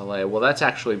teacher at SLA? Well, that's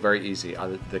actually very easy.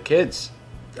 The kids.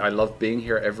 I love being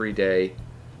here every day,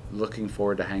 looking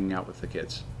forward to hanging out with the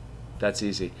kids. That's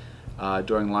easy.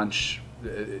 During lunch,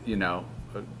 you know,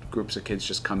 groups of kids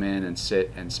just come in and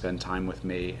sit and spend time with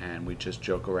me, and we just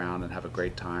joke around and have a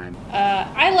great time.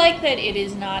 I like that it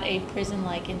is not a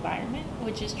prison-like environment,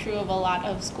 which is true of a lot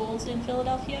of schools in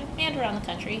Philadelphia and around the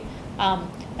country.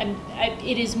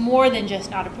 It is more than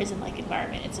just not a prison-like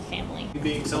environment, it's a family.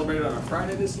 Being celebrated on a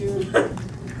Friday this year,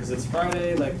 because it's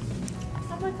Friday, like...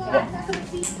 Oh my god, I'm not gonna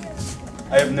be here.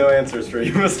 I have no answers for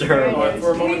you, Mr. Herman.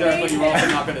 For a moment there, I thought you were also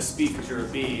not going to speak because you're a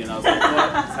bee, and I was like,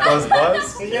 what?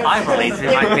 Buzz? I believe he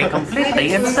might be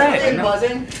completely insane.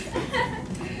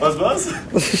 Buzz?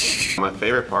 My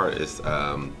favorite part is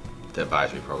the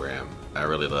advisory program. I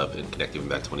really love connecting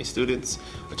with about 20 students,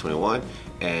 or 21,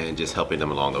 and just helping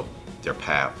them along their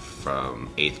path from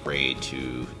 8th grade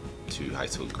to high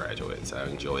school graduates. I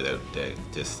enjoy that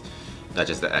just not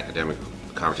just the academic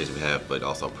conversations we have, but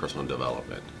also personal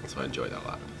development. So I enjoy that a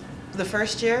lot. The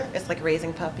first year, it's like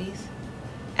raising puppies,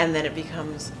 and then it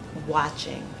becomes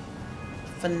watching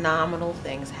phenomenal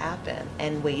things happen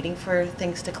and waiting for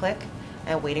things to click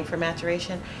and waiting for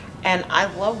maturation. And I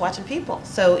love watching people.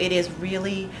 So it is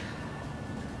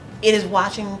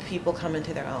watching people come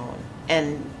into their own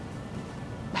and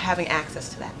having access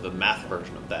to that. The math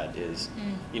version of that is,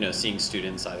 you know, seeing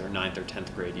students either 9th or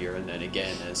 10th grade year and then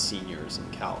again as seniors in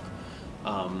calc.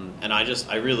 And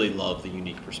I really love the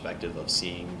unique perspective of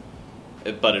seeing,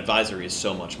 but advisory is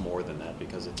so much more than that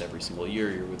because it's every single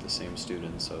year you're with the same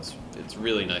students. So it's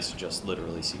really nice to just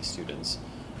literally see students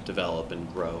develop and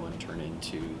grow and turn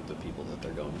into the people that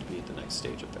they're going to be at the next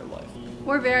stage of their life.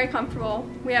 We're very comfortable.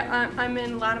 I'm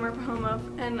in Latimer, Oklahoma,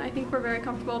 and I think we're very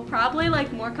comfortable, probably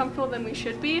like more comfortable than we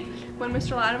should be. When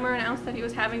Mr. Latimer announced that he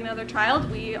was having another child,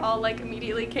 we all like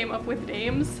immediately came up with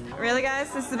names. Really,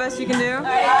 guys? This is the best you can do?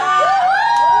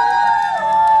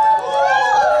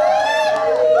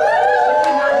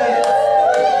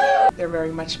 They're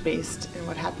very much based in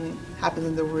what happens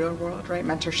in the real world, right?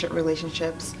 Mentorship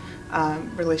relationships,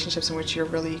 relationships in which you're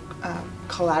really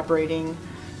collaborating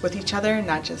with each other,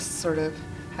 not just sort of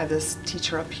have this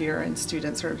teacher up here and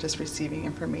students sort of just receiving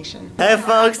information. Hey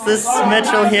folks, this is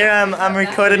Mitchell here. I'm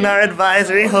recording our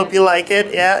advisory. Hope you like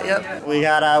it. Yeah, yep. We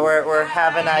got we're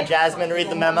having Jasmine read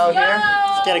the memo here.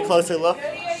 Let's get a closer look.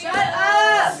 Shut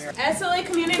up! SLA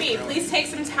community, please take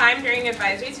some time during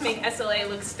advisory to make SLA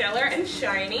look stellar and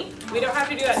shiny. We don't have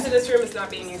to do that, so this room is not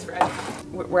being used for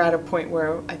education. We're at a point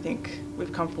where I think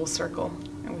we've come full circle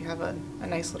and we have a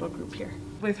nice little group here.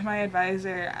 With my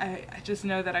advisor, I just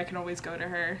know that I can always go to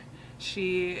her.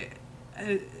 She's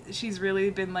really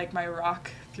been like my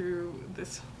rock through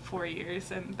this 4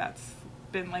 years, and that's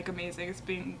been like amazing.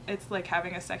 It's like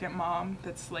having a second mom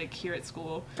that's like here at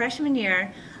school. Freshman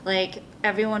year, like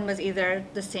everyone was either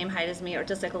the same height as me or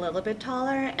just like a little bit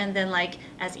taller, and then like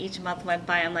as each month went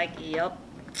by, I'm like, yep,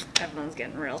 everyone's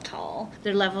getting real tall.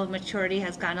 Their level of maturity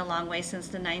has gone a long way since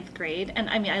the 9th grade, and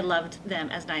I mean I loved them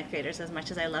as 9th graders as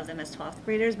much as I love them as 12th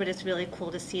graders, but it's really cool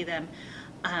to see them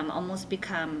almost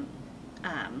become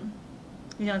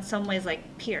you know, in some ways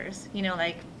like peers, you know,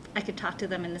 like I could talk to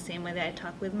them in the same way that I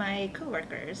talk with my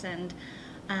coworkers, and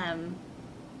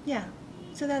yeah,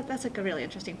 so that's like a really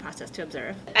interesting process to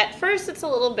observe. At first it's a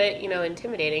little bit, you know,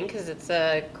 intimidating because it's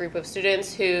a group of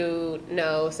students who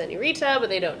know Senorita, but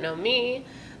they don't know me.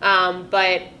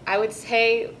 But I would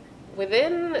say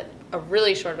within a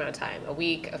really short amount of time, a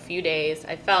week, a few days,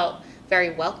 I felt very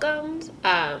welcomed.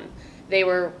 They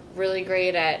were really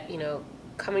great at, you know,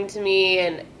 coming to me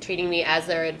and treating me as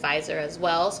their advisor as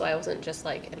well, so I wasn't just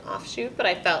like an offshoot, but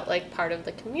I felt like part of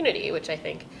the community, which I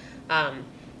think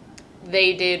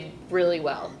they did really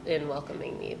well in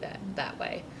welcoming me that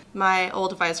way. My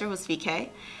old advisor was VK,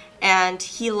 and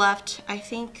he left, I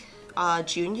think,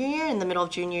 junior year, in the middle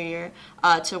of junior year,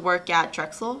 to work at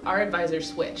Drexel. Our advisor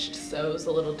switched, so it was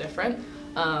a little different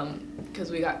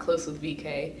because we got close with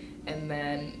VK and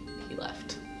then he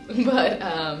left. But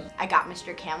I got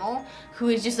Mr. Camel, who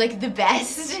is just like the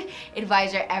best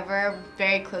advisor ever,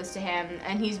 very close to him,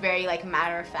 and he's very like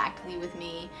matter-of-factly with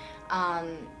me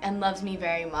and loves me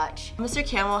very much. Mr.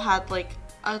 Camel had like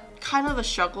a kind of a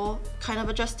struggle, kind of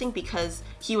adjusting, because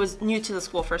he was new to the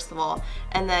school first of all,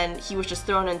 and then he was just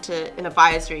thrown into an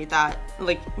advisory that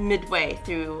like midway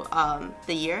through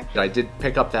the year. I did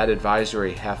pick up that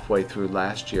advisory halfway through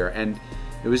last year, and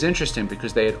it was interesting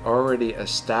because they had already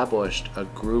established a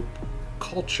group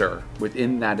culture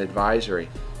within that advisory.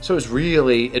 So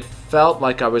it felt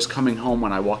like I was coming home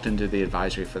when I walked into the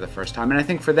advisory for the first time, and I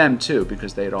think for them too,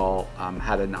 because they'd all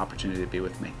had an opportunity to be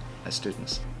with me as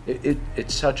students.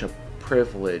 It's such a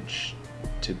privilege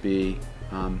to be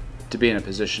in a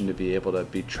position to be able to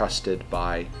be trusted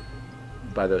by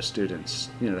those students,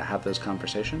 you know, to have those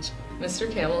conversations.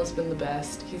 Mr. Camel has been the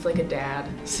best. He's like a dad,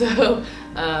 so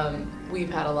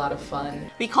we've had a lot of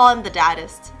fun. We call him the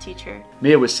daddest teacher.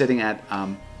 Mia was sitting at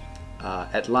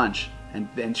lunch,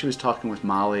 and she was talking with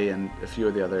Molly and a few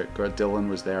of the other girls. Dylan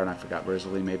was there, and I forgot,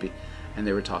 Rosalie maybe, and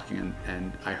they were talking,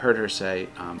 and I heard her say,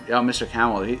 "Oh, Mr.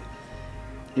 Camel,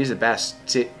 he's the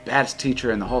baddest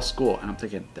teacher in the whole school." And I'm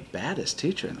thinking, the baddest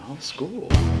teacher in the whole school?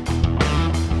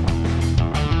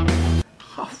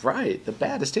 Oh, right, the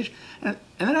baddest teacher. And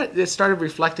then I started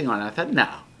reflecting on it. I thought, no,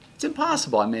 it's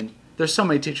impossible. I mean, there's so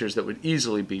many teachers that would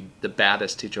easily be the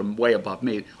baddest teacher, way above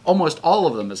me. Almost all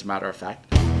of them, as a matter of fact.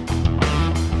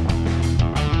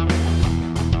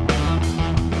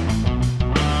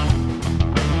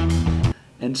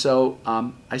 And so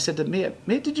I said to Mia,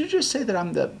 did you just say that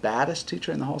I'm the baddest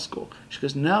teacher in the whole school? She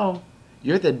goes, no,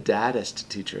 you're the daddest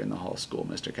teacher in the whole school,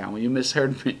 Mr. Camel. You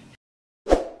misheard me.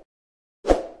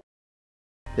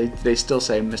 They still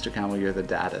say, Mr. Camel, you're the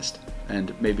daddest.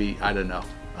 And maybe, I don't know,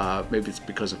 maybe it's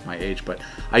because of my age, but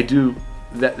I do,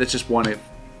 that's just one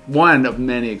of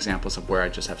many examples of where I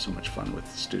just have so much fun with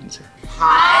students here.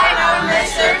 Hi, I'm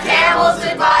Mr. Campbell's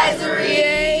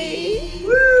advisory.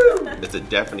 It's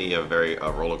definitely a very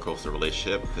roller coaster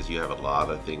relationship because you have a lot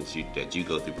of things that you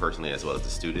go through personally as well as the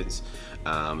students.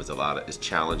 It's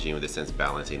challenging with the sense of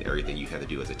balancing everything you have to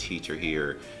do as a teacher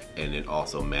here, and then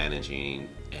also managing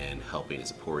and helping and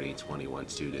supporting 21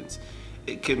 students.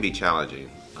 It can be challenging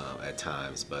at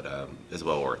times, but it's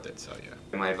well worth it, so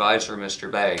yeah. My advisor, Mr.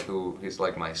 Bay, who is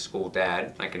like my school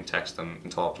dad, I can text him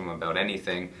and talk to him about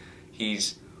anything.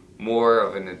 He's more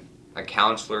of a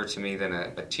counselor to me than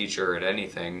a teacher at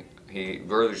anything. He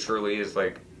really truly is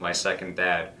like my second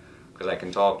dad because I can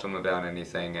talk to him about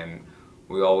anything, and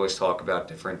we always talk about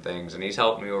different things, and he's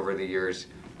helped me over the years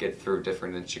get through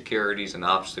different insecurities and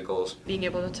obstacles. Being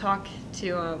able to talk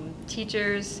to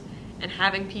teachers and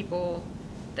having people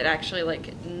that actually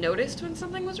like noticed when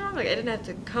something was wrong. Like I didn't have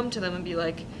to come to them and be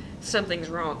like, something's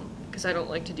wrong, because I don't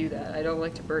like to do that. I don't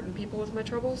like to burden people with my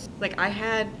troubles. Like I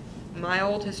had my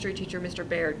old history teacher, Mr.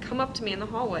 Baird, come up to me in the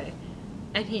hallway,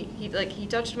 and he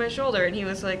touched my shoulder and he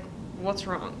was like, what's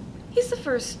wrong? He's the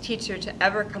first teacher to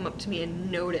ever come up to me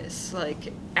and notice,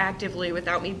 like, actively,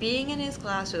 without me being in his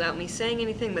class, without me saying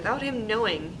anything, without him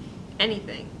knowing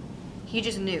anything. He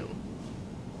just knew,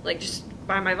 like, just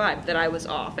by my vibe, that I was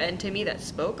off, and to me that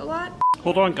spoke a lot.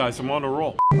 Hold on, guys, I'm on a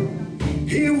roll.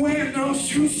 He went no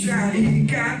shoe shot, he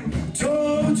got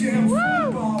toe jam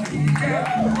football, he got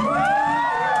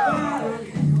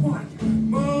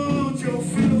mojo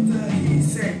filter, he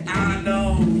said, I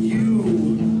know you,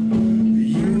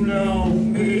 you know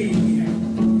me.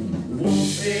 One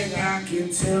thing I can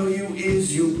tell you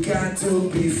is you got to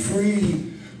be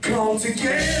free. Come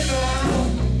together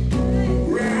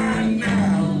right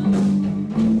now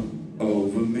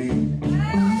over me.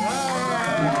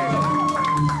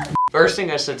 First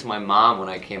thing I said to my mom when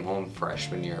I came home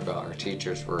freshman year about our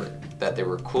teachers were that they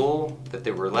were cool, that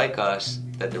they were like us,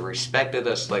 that they respected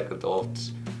us like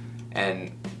adults,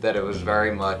 and that it was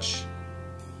very much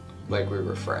like we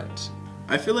were friends.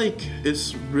 I feel like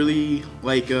it's really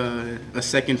like a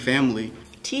second family.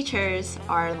 Teachers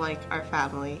are like our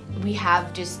family. We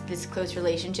have just this close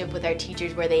relationship with our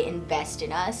teachers where they invest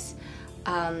in us.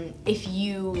 If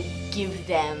you give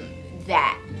them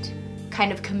that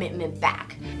kind of commitment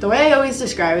back. The way I always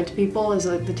describe it to people is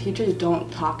like the teachers don't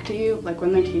talk to you. Like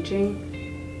when they're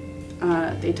teaching,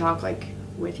 they talk like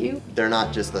with you. They're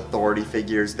not just authority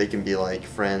figures, they can be like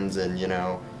friends, and you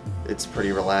know, it's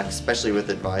pretty relaxed, especially with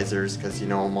advisors because you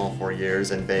know them all 4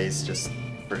 years, and Bay's just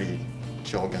pretty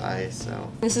chill guy,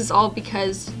 so. This is all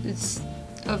because it's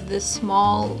of this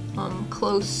small,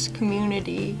 close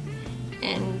community,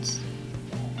 and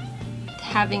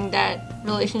having that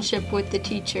relationship with the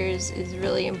teachers is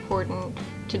really important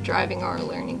to driving our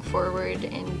learning forward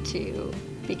and to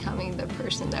becoming the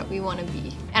person that we want to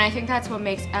be. And I think that's what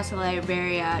makes SLA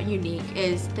very unique,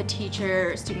 is the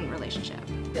teacher-student relationship.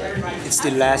 It's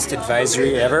the last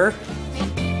advisory ever.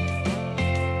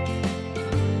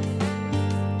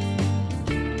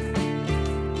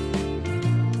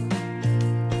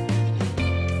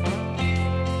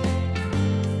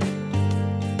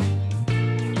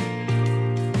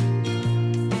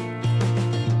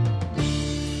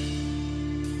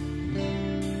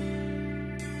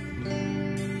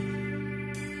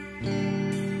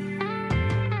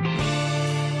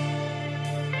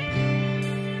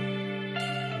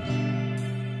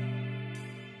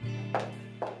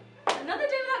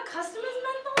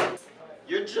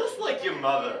 You're just like your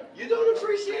mother. You don't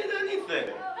appreciate anything.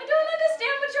 I don't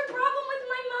understand what your problem with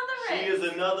my mother She is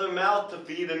another mouth to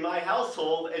feed in my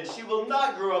household, and she will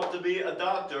not grow up to be a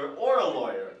doctor or a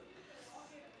lawyer.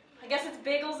 I guess it's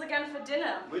bagels again for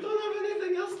dinner. We don't have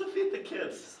anything else to feed the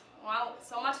kids. Well,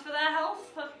 so much for their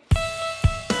health.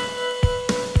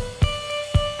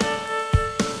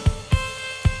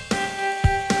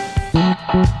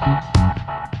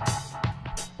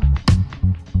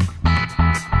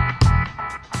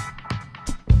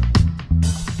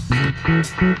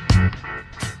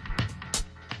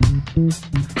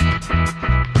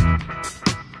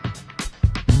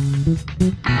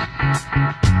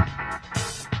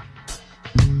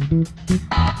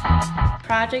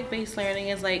 Project-based learning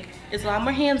is a lot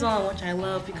more hands-on, which I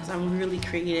love because I'm really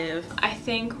creative. I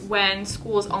think when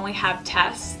schools only have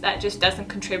tests, that just doesn't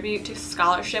contribute to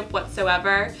scholarship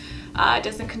whatsoever. It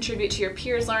doesn't contribute to your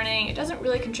peers' learning. It doesn't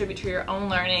really contribute to your own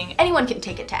learning. Anyone can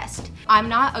take a test. I'm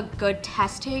not a good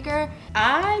test taker.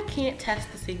 I can't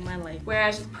test to save my life.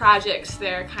 Whereas with projects,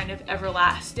 they're kind of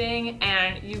everlasting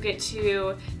and you get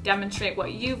to demonstrate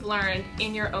what you've learned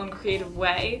in your own creative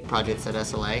way. Projects at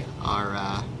SLA are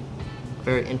a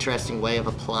very interesting way of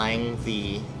applying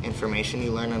the information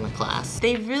you learn in the class.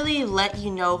 They really let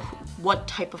you know what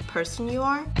type of person you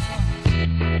are.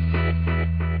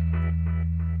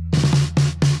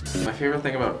 My favorite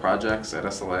thing about projects at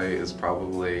SLA is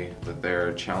probably that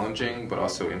they're challenging but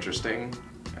also interesting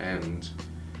and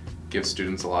give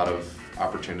students a lot of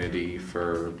opportunity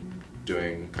for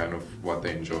doing kind of what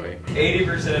they enjoy.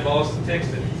 80% of all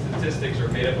statistics are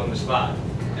made up on the spot.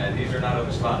 And these are not on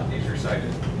the spot, these are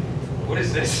cited. What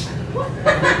is this?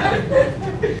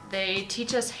 They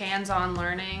teach us hands-on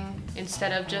learning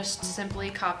instead of just simply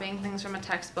copying things from a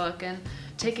textbook and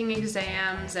taking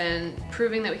exams and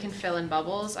proving that we can fill in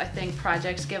bubbles. I think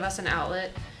projects give us an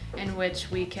outlet in which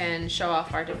we can show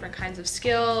off our different kinds of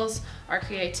skills, our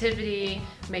creativity,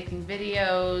 making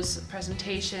videos,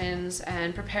 presentations,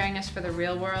 and preparing us for the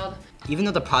real world. Even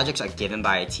though the projects are given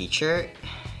by a teacher,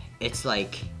 it's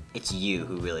you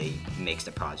who really makes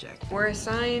the project. We're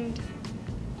assigned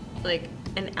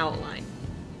an outline.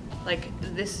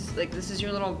 This is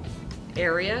your little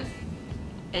area,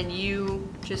 and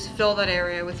you just fill that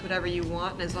area with whatever you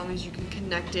want, and as long as you can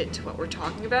connect it to what we're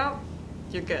talking about,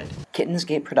 you're good. Kittens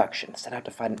Gate Productions set out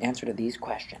to find an answer to these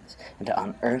questions and to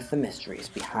unearth the mysteries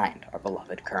behind our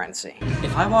beloved currency.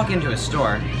 If I walk into a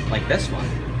store like this one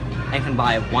and can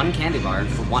buy one candy bar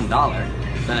for $1,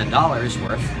 then $1 is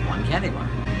worth one candy bar.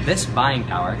 This buying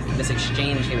power, this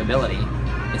exchange capability,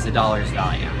 is the dollar's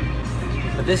value.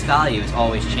 But this value is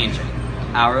always changing,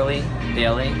 hourly,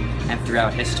 daily, and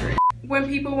throughout history. When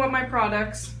people want my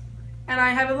products, and I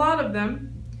have a lot of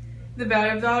them, the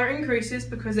value of the dollar increases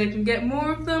because they can get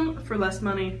more of them for less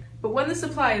money. But when the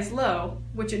supply is low,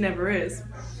 which it never is,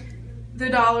 the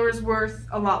dollar is worth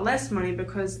a lot less money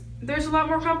because there's a lot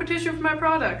more competition for my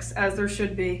products, as there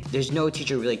should be. There's no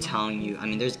teacher really telling you,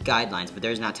 there's guidelines, but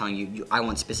there's not telling you, I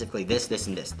want specifically this, this,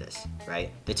 and this, right?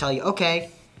 They tell you,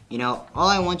 okay, all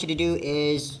I want you to do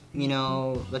is,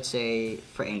 let's say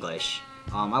for English,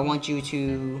 I want you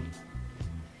to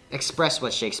express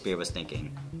what Shakespeare was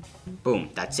thinking. Boom,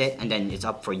 that's it, and then it's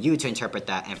up for you to interpret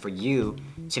that and for you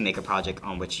to make a project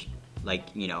on which,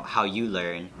 how you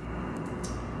learn.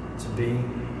 To be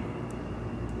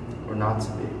or not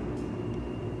to be?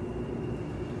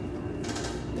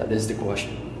 That is the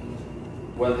question.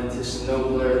 Whether 'tis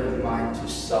nobler than mine to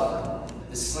suffer,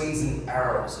 the slings and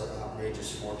arrows of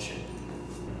outrageous fortune,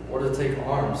 or to take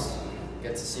arms,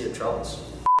 get to see your troubles.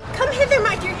 Come hither,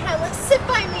 my dear Hamlet, sit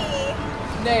by me.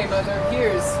 Nay, mother,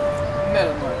 here's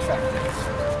metal more attractive.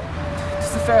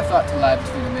 Just a fair thought to lie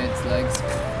between a maid's legs.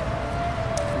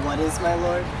 What is, my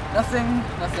lord? Nothing.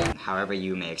 However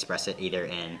you may express it, either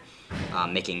in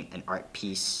making an art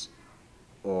piece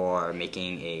or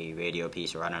making a radio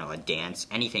piece or, a dance,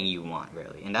 anything you want,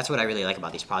 really. And that's what I really like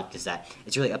about these projects, is that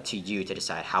it's really up to you to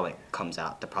decide how it comes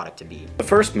out, the product to be. The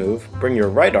first move, bring your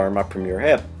right arm up from your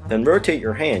hip, then rotate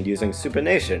your hand using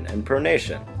supination and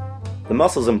pronation. The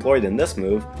muscles employed in this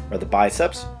move are the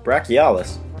biceps,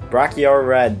 brachialis,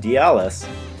 brachioradialis,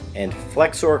 and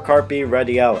flexor carpi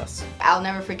radialis. I'll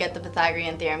never forget the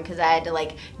Pythagorean theorem because I had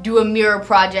to do a mirror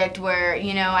project where,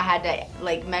 I had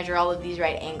to measure all of these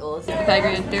right angles. The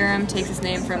Pythagorean theorem takes its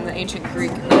name from the ancient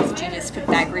Greek math genius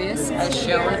Pythagoras, as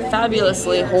shown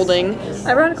fabulously holding,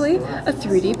 ironically, a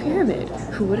 3D pyramid.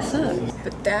 Who would have thought?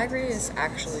 Pythagoras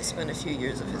actually spent a few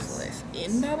years of his life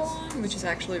in Babylon, which is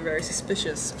actually very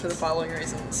suspicious for the following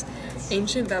reasons.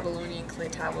 Ancient Babylonian clay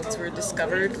tablets were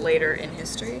discovered later in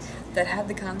history that had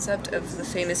the concept of the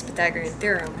famous Pythagorean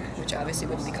theorem, which obviously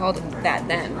wouldn't be called that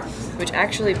then, which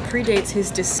actually predates his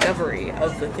discovery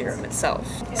of the theorem itself.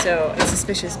 So it's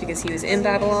suspicious because he was in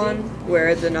Babylon,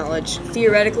 where the knowledge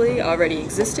theoretically already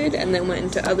existed, and then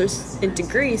went into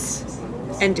Greece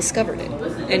and discovered it,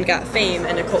 and got fame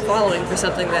and a cult following for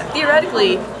something that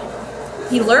theoretically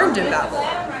he learned in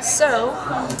Babylon. So,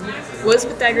 was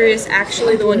Pythagoras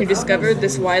actually the one who discovered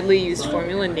this widely used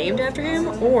formula named after him,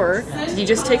 or did he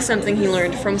just take something he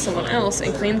learned from someone else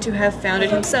and claim to have found it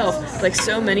himself, like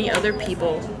so many other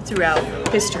people throughout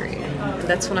history? And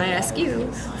that's when I ask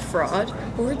you, fraud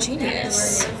or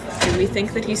genius? Do we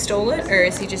think that he stole it, or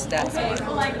is he just that smart?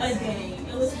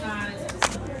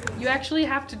 You actually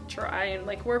have to try and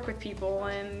like work with people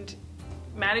and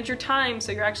manage your time so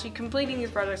you're actually completing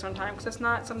these projects on time, because it's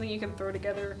not something you can throw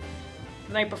together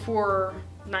the night before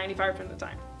 95% of the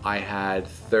time. I had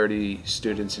 30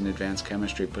 students in advanced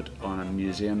chemistry put on a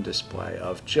museum display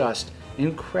of just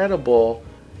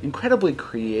incredibly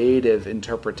creative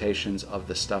interpretations of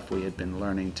the stuff we had been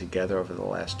learning together over the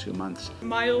last 2 months.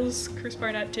 Miles Chris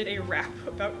Barnett did a rap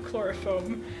about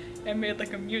chloroform and made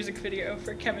like a music video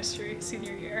for chemistry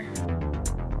senior year.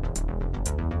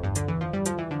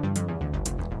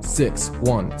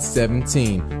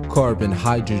 6-1-17 carbon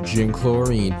hydrogen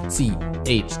chlorine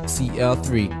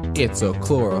CHCl3, it's a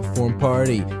chloroform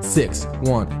party.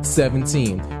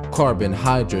 6-1-17 carbon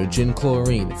hydrogen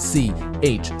chlorine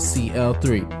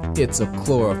CHCl3, it's a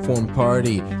chloroform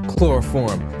party.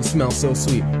 Chloroform, you smell so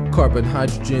sweet. Carbon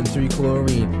hydrogen 3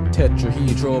 chlorine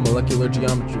tetrahedral molecular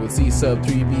geometry with C sub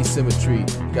 3b symmetry.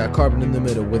 You got carbon in the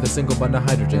middle with a single bond of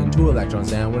hydrogen, 2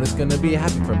 electrons down when it's gonna be a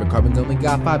happy friend, but carbon's only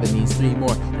got 5, it needs 3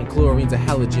 more, and chlorine's a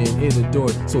halogen, it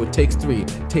adored, so it takes 3,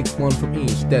 takes 1 from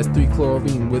each, that's 3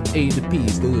 chlorine with A to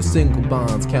P's, those are single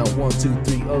bonds, count 1, 2,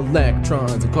 3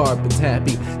 electrons, and carbon's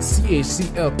happy.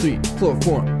 CHCl3,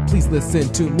 chloroform, please listen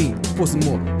to me for some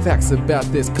more facts about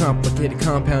this complicated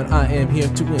compound I am here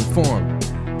to inform.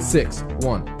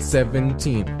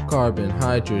 6-1-17 carbon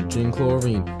hydrogen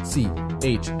chlorine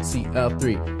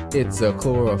CHCl3, it's a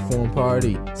chloroform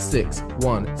party.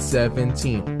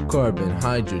 6-1-17 carbon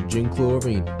hydrogen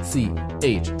chlorine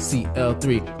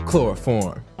CHCl3,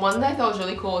 chloroform. One that I thought was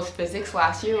really cool was physics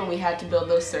last year when we had to build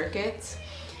those circuits.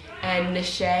 And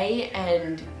Nishay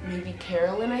and maybe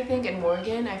Carolyn, I think, and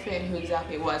Morgan, I forget who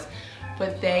exactly it was,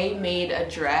 but they made a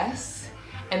dress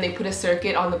and they put a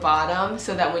circuit on the bottom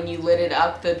so that when you lit it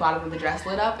up, the bottom of the dress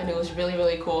lit up, and it was really,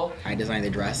 really cool. I designed the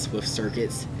dress with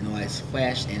circuits and the lights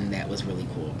flashed, and that was really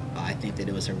cool. I think that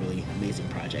it was a really amazing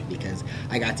project because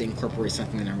I got to incorporate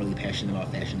something that I'm really passionate about,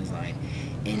 fashion design,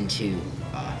 into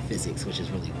physics, which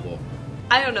is really cool.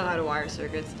 I don't know how to wire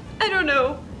circuits. I don't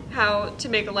know how to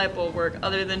make a light bulb work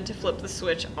other than to flip the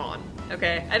switch on,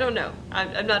 okay? I don't know.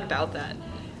 I'm not about that.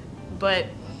 But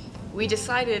we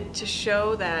decided to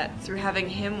show that through having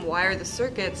him wire the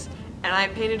circuits, and I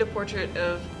painted a portrait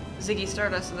of Ziggy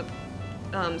Stardust and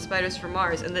the spiders from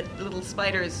Mars, and the little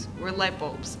spiders were light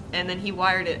bulbs, and then he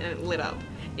wired it and it lit up.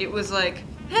 It was like,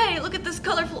 hey, look at this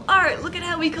colorful art, look at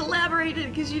how we collaborated,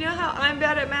 because you know how I'm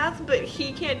bad at math, but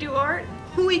he can't do art?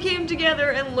 We came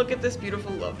together and look at this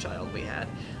beautiful love child we had.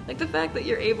 Like, the fact that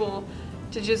you're able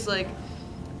to just like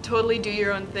totally do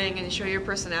your own thing and show your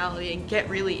personality and get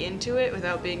really into it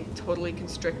without being totally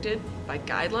constricted by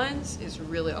guidelines is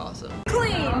really awesome.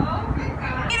 Clean,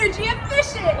 energy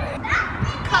efficient,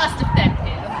 cost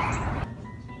effective.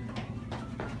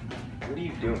 What are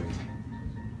you doing?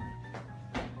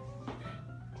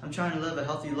 I'm trying to live a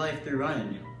healthy life through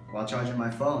running while charging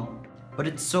my phone. But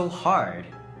it's so hard.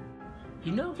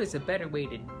 You know there's a better way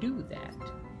to do that.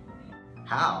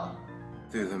 How?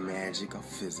 Through the magic of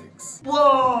physics.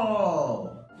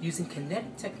 Whoa! Using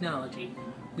kinetic technology,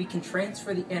 we can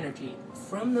transfer the energy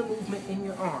from the movement in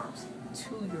your arms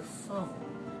to your phone.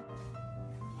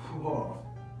 Whoa.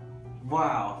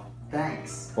 Wow,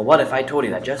 thanks. Well, what if I told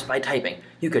you that just by typing,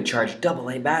 you could charge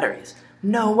AA batteries?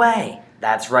 No way!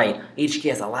 That's right, each key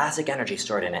has elastic energy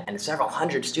stored in it, and several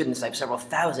hundred students type several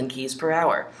thousand keys per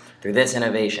hour. Through this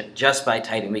innovation, just by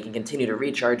typing, we can continue to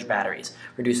recharge batteries,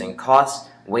 reducing costs,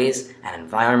 waste, and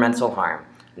environmental harm.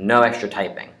 No extra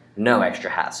typing, no extra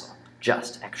hassle,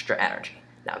 just extra energy.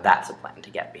 Now that's a plan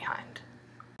to get behind.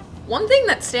 One thing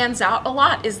that stands out a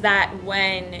lot is that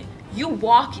when you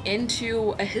walk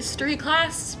into a history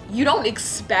class, you don't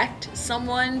expect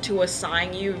someone to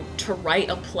assign you to write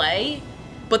a play,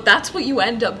 but that's what you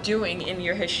end up doing in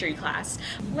your history class.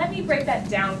 Let me break that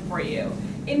down for you.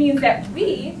 It means that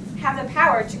we have the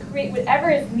power to create whatever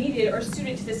is needed or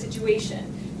suited to the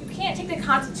situation. You can't take the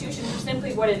Constitution for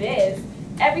simply what it is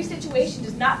Every situation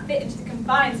does not fit into the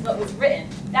confines of what was written.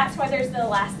 That's why there's the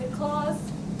elastic clause.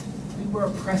 We were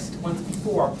oppressed once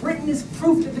before. Britain is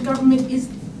proof that the government is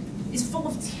full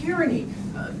of tyranny.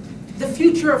 The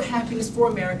future of happiness for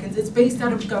Americans is based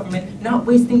out of government not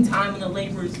wasting time on the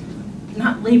laborers,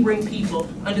 not laboring people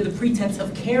under the pretense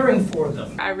of caring for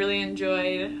them. I really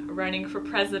enjoyed running for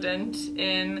president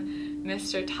in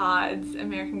Mr. Todd's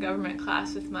American government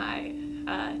class with my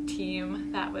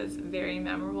team. That was very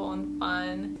memorable and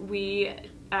fun. We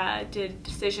did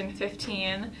Decision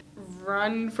 15.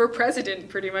 Run for president,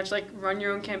 pretty much, like run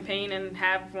your own campaign and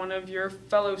have one of your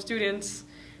fellow students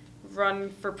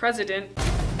run for president.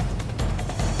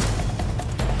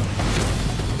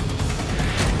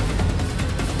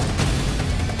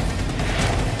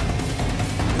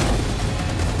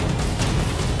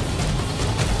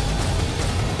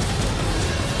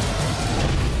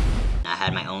 I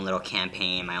had my own little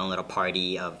campaign, my own little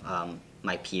party of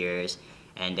my peers,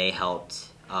 and they helped.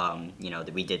 You know,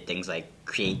 we did things like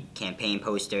create campaign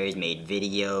posters, made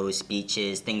videos,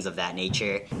 speeches, things of that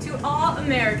nature. To all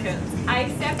Americans, I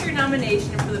accept your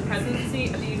nomination for the presidency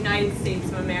of the United States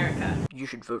of America. You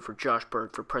should vote for Josh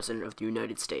Berg for President of the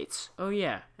United States. Oh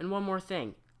yeah, and one more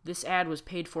thing. This ad was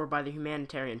paid for by the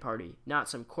Humanitarian Party, not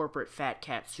some corporate fat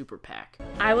cat super PAC.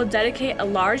 I will dedicate a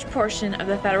large portion of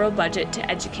the federal budget to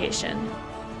education.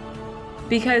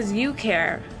 Because you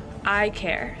care, I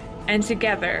care. And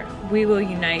together, we will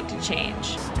unite to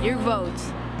change. Your vote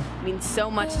means so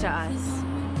much to us.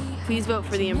 Please vote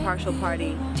for the impartial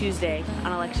party Tuesday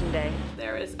on Election Day.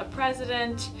 There is a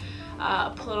president,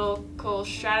 a political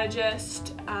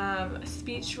strategist, a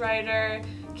speechwriter,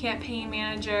 campaign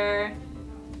manager,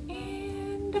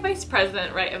 and a vice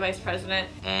president, right? A vice president.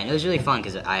 And it was really fun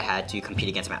because I had to compete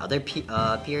against my other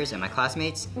peers and my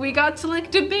classmates. We got to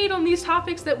like debate on these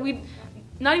topics that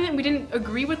not even that we didn't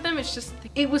agree with them, it's just,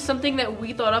 it was something that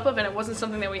we thought up of and it wasn't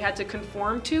something that we had to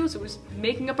conform to, so it was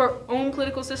making up our own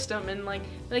political system and like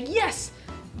yes,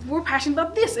 we're passionate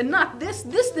about this and not this.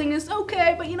 This thing is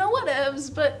okay, but you know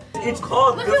whatevs, but... It's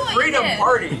called the Freedom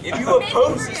Party. If you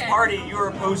oppose this party, you're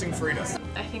opposing freedom.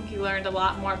 I think you learned a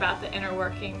lot more about the inner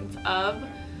workings of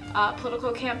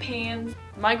political campaigns.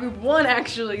 My group won,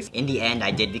 actually. In the end, I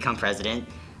did become president,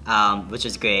 which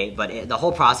was great, but the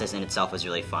whole process in itself was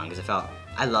really fun because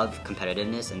I love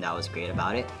competitiveness, and that was great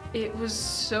about it. It was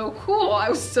so cool. I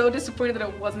was so disappointed that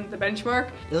it wasn't the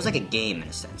benchmark. It was like a game in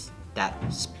a sense that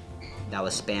was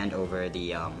spanned over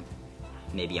the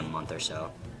maybe a month or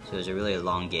so. So it was a really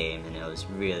long game, and it was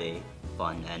really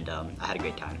fun, and I had a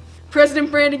great time. President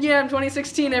Brandon Yam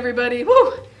 2016, everybody.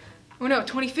 Woo! Oh no,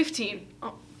 2015.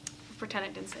 Oh, pretend I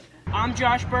didn't say that. I'm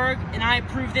Josh Berg, and I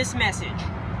approve this message.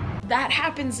 That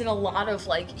happens in a lot of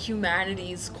like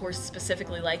humanities courses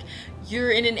specifically, like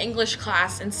you're in an English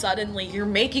class and suddenly you're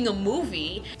making a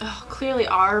movie. Clearly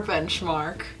our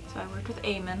benchmark. So I worked with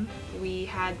Eamon. We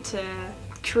had to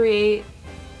create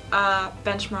a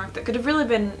benchmark that could have really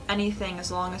been anything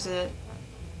as long as it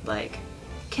like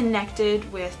connected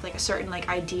with like a certain like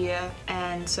idea,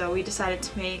 and so we decided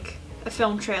to make a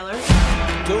film trailer.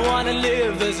 Don't wanna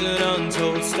live as an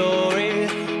untold story,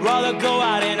 rather go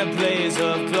out in a blaze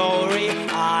of glory.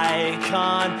 I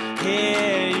can't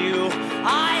hear you,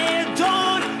 I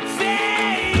don't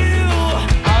fear you.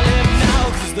 I live now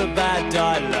 'cause the bad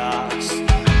die last.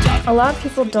 A lot of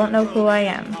people don't know who I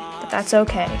am, but that's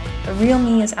okay. The real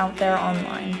me is out there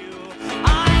online.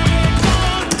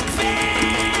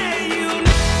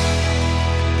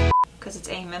 Because it's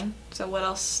Eamon. So what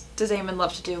else does Eamon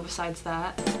love to do besides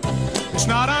that? It's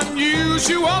not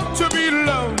unusual to be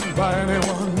loved by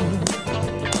anyone.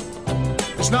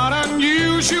 It's not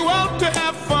unusual to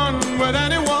have fun with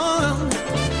anyone.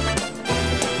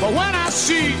 But when I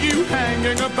see you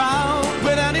hanging about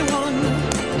with anyone,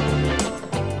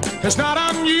 it's not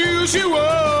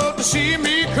unusual to see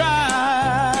me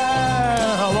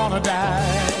cry. I wanna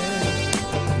die.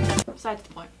 Besides the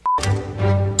point.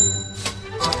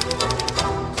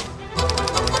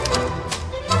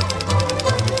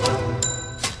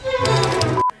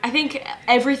 I think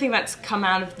everything that's come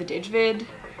out of the DigVid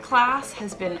class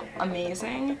has been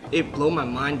amazing. It blew my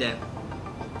mind that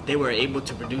they were able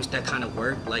to produce that kind of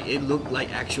work. Like, it looked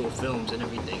like actual films and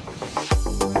everything.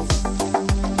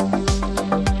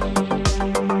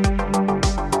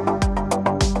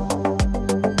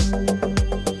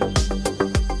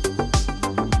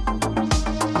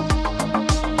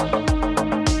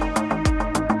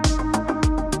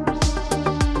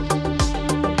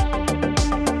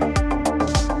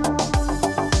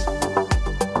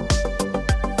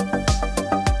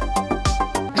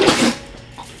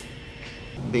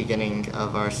 Beginning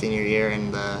of our senior year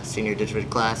in the senior DigVid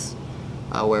class,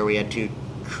 where we had to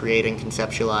create and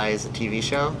conceptualize a TV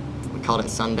show. We called it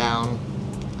Sundown.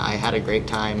 I had a great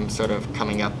time sort of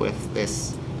coming up with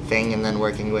this thing and then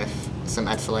working with some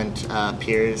excellent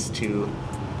peers to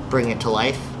bring it to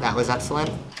life. That was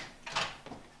excellent.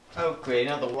 Oh great,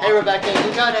 now the wall. Hey Rebecca,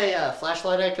 you got a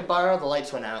flashlight I could borrow? The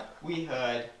lights went out. We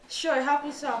heard. Sure, help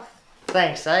yourself.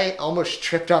 Thanks, I almost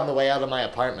tripped on the way out of my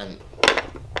apartment.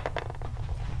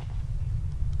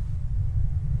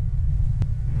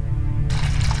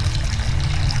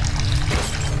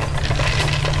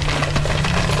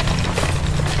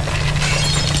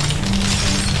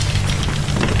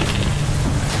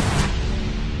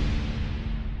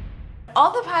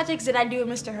 All the projects that I do in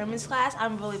Mr. Herman's class,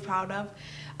 I'm really proud of.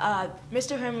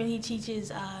 Mr. Herman, he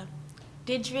teaches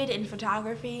Digvid and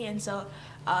photography, and so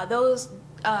those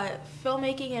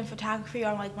filmmaking and photography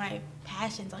are like my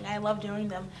passions. Like I love doing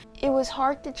them. It was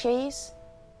hard to chase,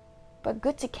 but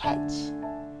good to catch.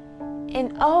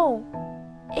 And oh,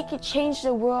 it could change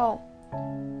the world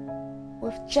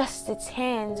with just its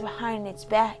hands behind its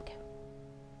back.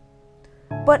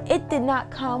 But it did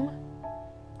not come,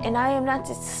 and I am not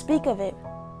to speak of it,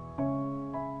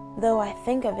 though I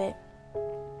think of it.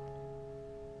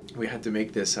 We had to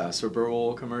make this Super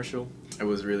Bowl commercial. It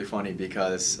was really funny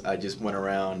because I just went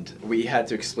around. We had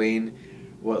to explain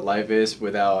what life is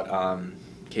without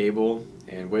cable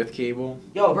and with cable.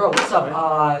 Yo, bro, what's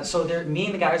up? So me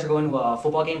and the guys are going to a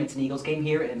football game. It's an Eagles game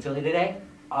here in Philly today.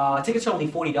 Tickets are only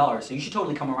 $40, so you should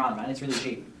totally come around, man. It's really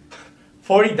cheap.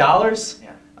 $40?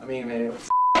 Yeah. I mean, man,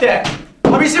 that.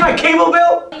 Let me see my cable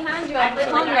bill. Behind you,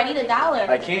 I need $1.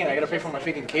 I can't. I gotta pay for my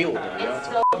freaking cable bill. It's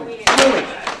so weird.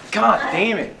 God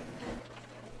damn it.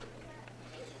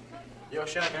 Yo,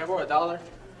 Shannon, can I borrow $1?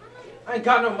 I ain't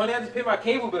got no money. I just pay my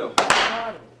cable bill.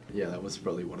 Yeah, that was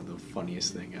probably one of the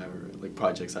funniest thing I ever, like,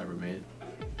 projects I ever made.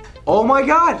 Oh my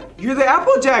God, you're the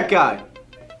Applejack guy.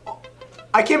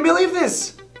 I can't believe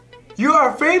this. You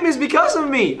are famous because of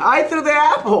me. I threw the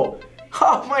apple.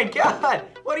 Oh my God,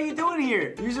 what are you doing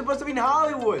here? You're supposed to be in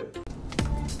Hollywood.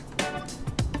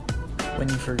 When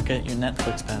you forget your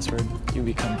Netflix password, you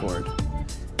become bored.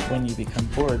 When you become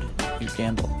bored, you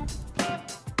gamble.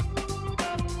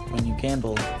 When you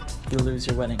gamble, you lose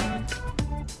your wedding ring.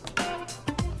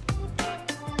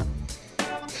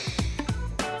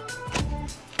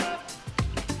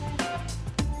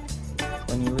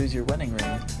 When you lose your wedding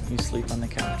ring, you sleep on the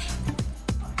couch.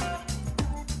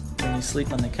 When you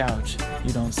sleep on the couch,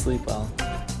 you don't sleep well.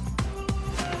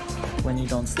 When you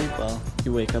don't sleep well,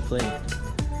 you wake up late.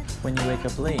 When you wake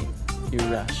up late, you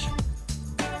rush.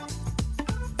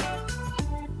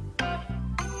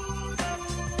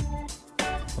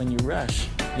 When you rush,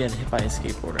 you get hit by a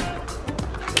skateboarder.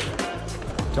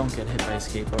 Don't get hit by a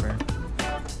skateboarder.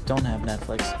 Don't have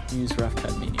Netflix, use Rough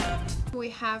Cut Media.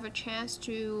 We have a chance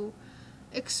to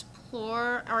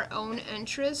explore our own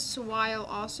interests while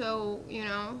also, you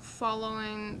know,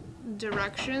 following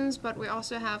directions, but we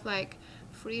also have like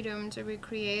freedom to be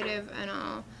creative and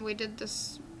all. We did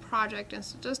this project in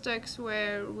statistics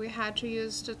where we had to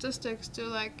use statistics to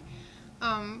like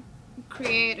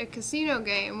create a casino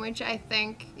game, which I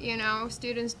think, you know,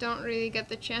 students don't really get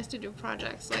the chance to do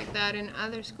projects like that in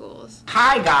other schools.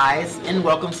 Hi guys, and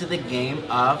welcome to the game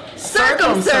of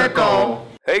Circle Circle!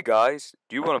 Hey guys,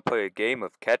 do you want to play a game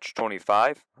of Catch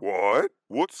 25? What?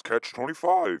 What's Catch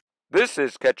 25? This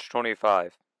is Catch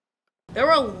 25. There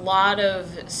were a lot of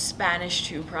Spanish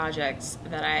 2 projects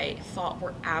that I thought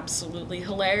were absolutely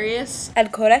hilarious. El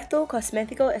correcto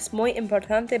cosmético es muy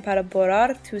importante para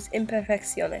borrar tus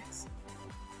imperfecciones.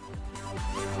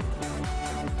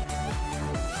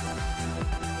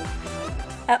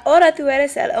 Ahora tú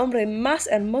eres el hombre más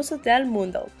hermoso del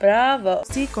mundo. ¡Bravo!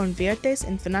 Si conviertes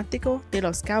en fanático de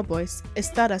los Cowboys,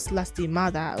 estarás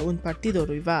lastimada a un partido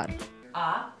rival.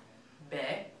 A, B,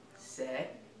 C,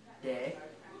 D,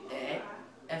 E,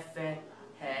 F, G.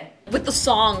 With the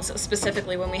songs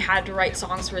specifically, when we had to write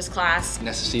songs for his class.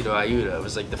 Necesito ayuda. It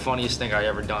was like the funniest thing I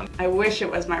ever done. I wish it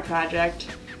was my project.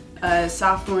 A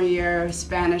sophomore year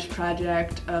Spanish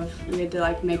project we had to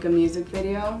like make a music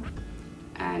video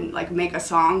and like make a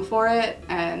song for it,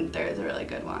 and there's a really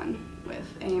good one with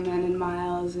Eamon and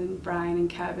Miles and Brian and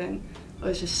Kevin. It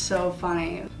was just so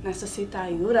funny. Necesita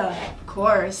ayuda, of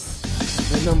course.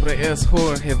 Mi nombre es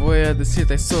Jorge, voy a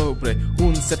decirte sobre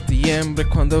un septiembre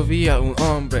cuando vi a un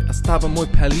hombre. Estaba muy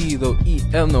pálido y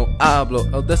él no habló,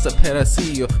 él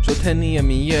desapareció. Yo tenía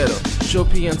miedo, yo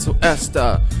pienso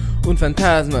un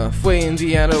fantasma fue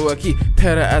enviado aquí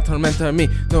para atormentarme.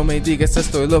 No me digas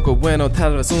estoy loco, bueno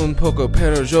tal vez un poco,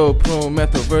 pero yo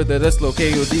prometo verdad es lo que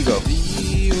yo digo.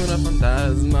 Vi una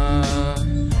fantasma,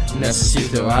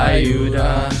 necesito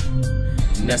ayuda,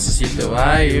 necesito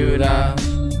ayuda.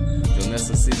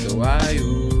 Necesito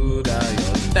ayuda,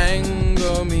 yo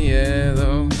tengo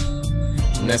miedo.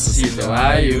 Necesito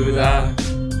ayuda,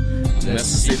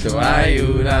 necesito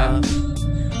ayuda,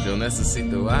 yo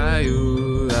necesito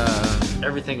ayuda.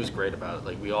 Everything was great about it.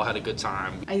 Like, we all had a good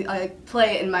time. I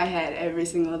play it in my head every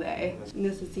single day.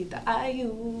 Necesito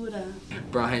ayuda.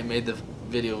 Brian made the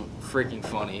video freaking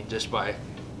funny just by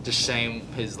saying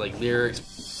his like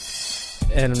lyrics.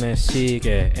 Él me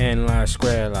sigue en la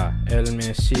escuela, él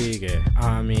me sigue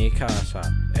a mi casa,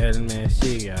 él me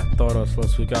sigue a todos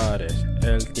los lugares,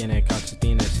 él tiene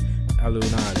calcetines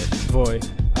lunares. Voy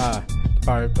a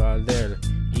parpadear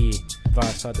y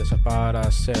vas a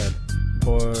desaparecer,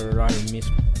 borrar mis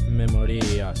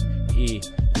memorias y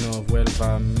no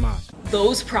vuelva más.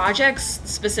 Those projects,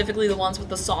 specifically the ones with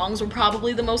the songs, were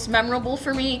probably the most memorable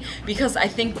for me because I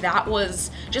think that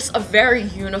was just a very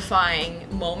unifying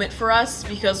moment for us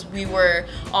because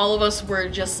all of us were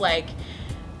just like,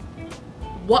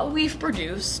 what we've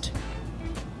produced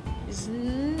is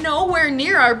nowhere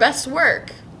near our best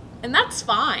work, and that's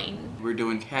fine. We're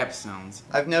doing capstones.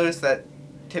 I've noticed that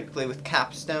typically with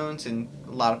capstones and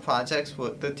a lot of projects,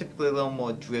 they're typically a little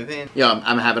more driven. Yeah,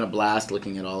 I'm having a blast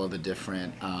looking at all of the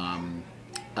different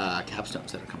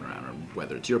capstones that are coming around, or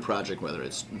whether it's your project, whether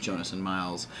it's Jonas and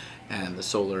Miles and the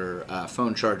solar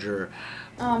phone charger.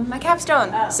 My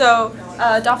capstone. So,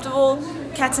 adoptable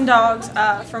cats and dogs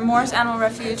from Morris Animal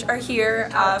Refuge are here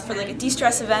for like a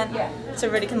de-stress event, so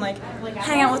everybody can like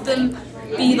hang out with them,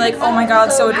 be like, oh my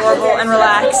god, so adorable, and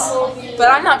relax. But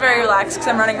I'm not very relaxed because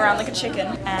I'm running around like a chicken,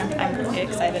 and I'm really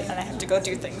excited, and I have to go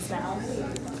do things now.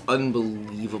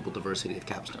 Unbelievable diversity of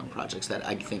capstone projects that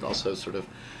I think also sort of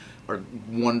are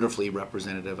wonderfully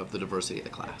representative of the diversity of the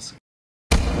class.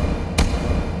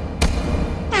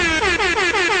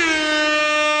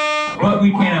 But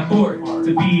we can't afford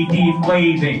to be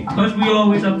deflating, plus we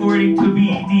always affording to be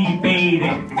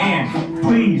debating. Man,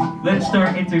 please, let's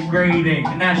start integrating.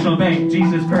 The National Bank,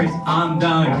 Jesus Christ, I'm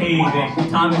done hating.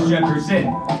 Thomas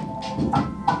Jefferson,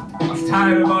 I'm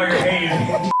tired of all your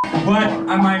hating. What?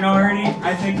 A minority?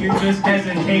 I think you're just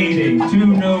hesitating to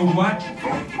know what?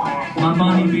 My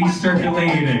money be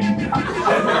circulating.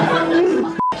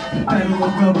 Federal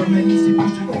government needs to be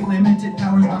strictly limited.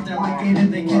 Powers not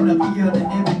delegated, they cannot be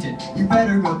uninhibited. You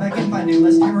better go back and find a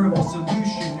less terrible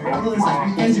solution. You realize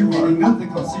that because you're reading of the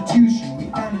Constitution. We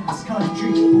founded this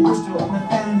country, but we're still on the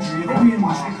boundary. If we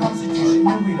unleash the Constitution,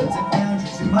 then we don't take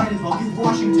boundaries. We might as well give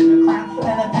Washington a crown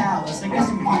and a palace. I guess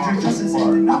we future justice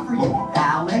isn't enough for you,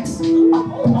 Alex.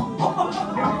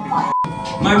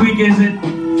 My week isn't.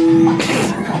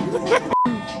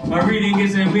 My reading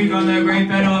isn't weak on the great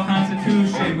federal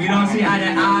constitution. We don't see eye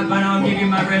to eye, but I'll give you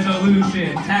my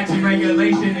resolution. Tax and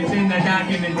regulation is in the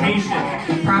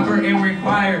documentation. Proper and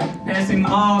required, passing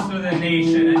laws for the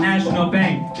nation. A national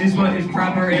bank is what is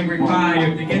proper and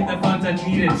required to get the funds that's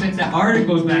needed since the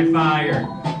articles backfired.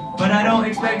 But I don't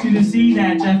expect you to see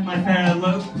that, Jeff, my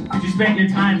fellow. Cause you spent your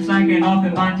time slacking off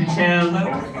in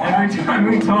Monticello. Every time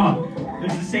we talk,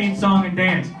 it's the same song and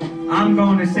dance. I'm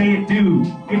going to say it, dude.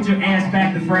 Get your ass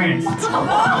back to France.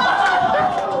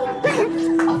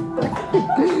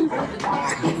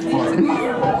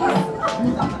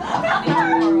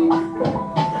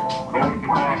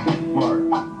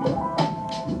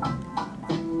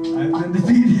 I've been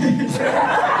defeated.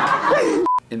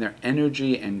 In their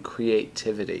energy and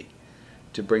creativity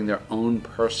to bring their own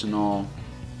personal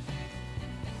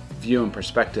view and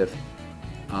perspective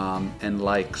and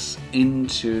likes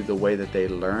into the way that they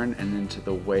learn and into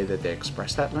the way that they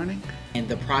express that learning. And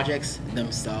the projects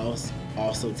themselves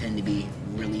also tend to be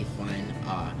really fun,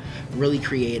 really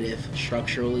creative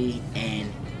structurally,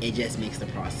 and it just makes the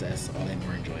process all that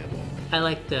more enjoyable. I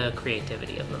like the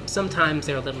creativity of them. Sometimes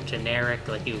they're a little generic,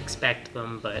 like you expect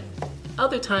them, but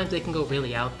other times they can go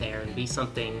really out there and be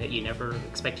something that you never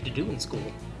expected to do in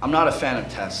school. I'm not a fan of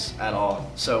tests at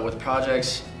all. So with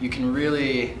projects, you can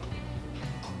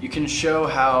show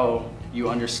how you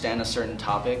understand a certain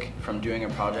topic from doing a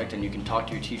project, and you can talk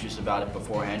to your teachers about it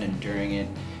beforehand and during it,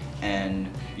 and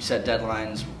you set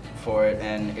deadlines for it,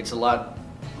 and it's a lot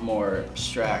more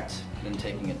abstract than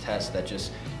taking a test that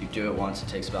just, you do it once, it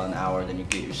takes about an hour, then you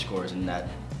get your scores, and that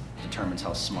determines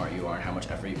how smart you are and how much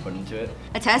effort you put into it.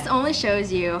 A test only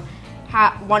shows you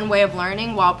one way of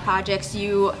learning, while projects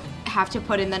you have to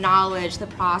put in the knowledge, the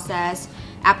process,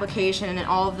 application, and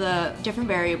all of the different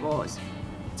variables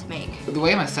to make. The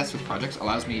way I'm assessed with projects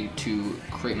allows me to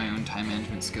create my own time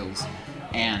management skills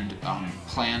and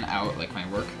plan out like my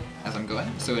work as I'm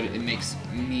going, so it makes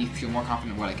me feel more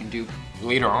confident in what I can do.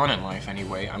 Later on in life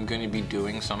anyway, I'm going to be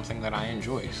doing something that I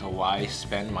enjoy, so why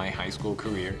spend my high school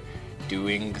career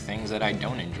doing things that I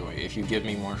don't enjoy. If you give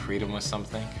me more freedom with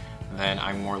something, then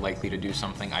I'm more likely to do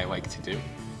something I like to do.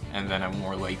 And then I'm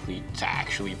more likely to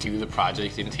actually do the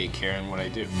project and take care in what I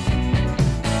do.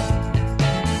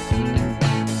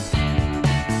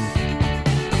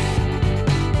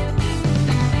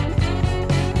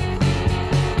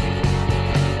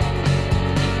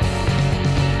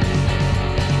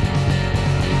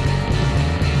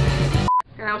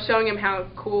 And I was showing him how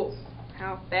cool,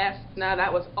 how fast. Nah,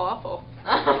 that was awful.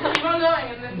 Keep on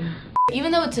going, and then.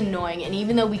 Even though it's annoying and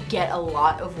even though we get a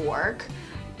lot of work,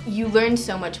 you learn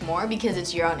so much more because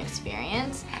it's your own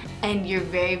experience and you're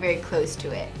very, very close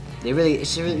to it.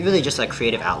 It's really just a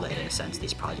creative outlet in a sense,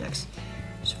 these projects,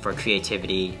 for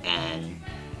creativity and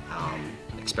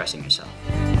expressing yourself.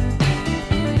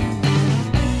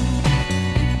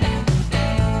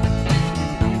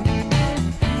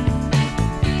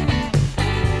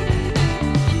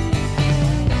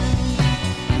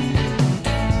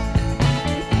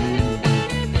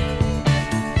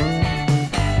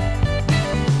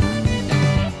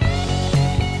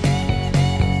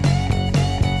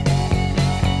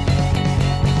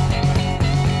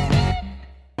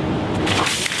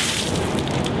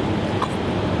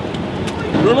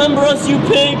 Remember us, you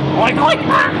pig! Oink, oink,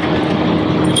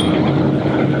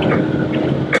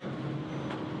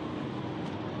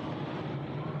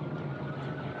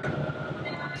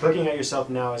 Looking at yourself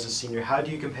now as a senior, how do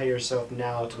you compare yourself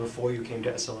now to before you came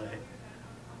to SLA?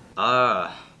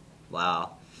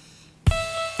 Wow.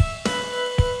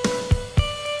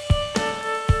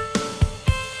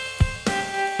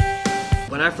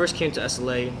 When I first came to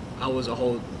SLA, I was a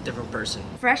whole different person.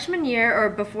 Freshman year or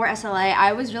before SLA,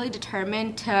 I was really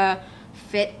determined to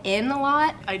fit in a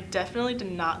lot. I definitely did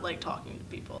not like talking to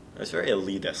people. I was very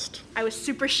elitist. I was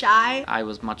super shy. I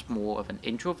was much more of an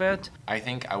introvert. I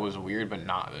think I was weird, but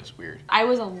not this weird. I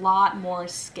was a lot more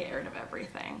scared of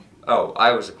everything. Oh,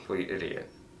 I was a complete idiot.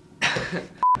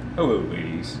 Hello,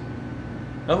 ladies.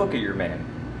 Now look at your man.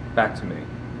 Back to me.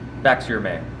 Back to your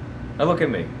man. Now look at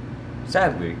me.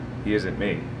 Sadly, he isn't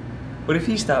me. But if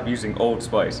he stopped using Old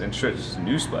Spice and switched to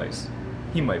New Spice,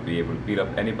 he might be able to beat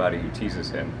up anybody who teases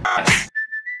him.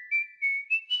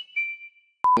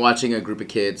 Watching a group of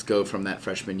kids go from that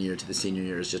freshman year to the senior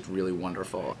year is just really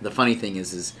wonderful. The funny thing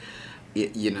is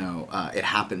it, it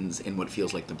happens in what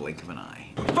feels like the blink of an eye.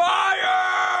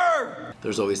 Fire!